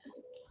you.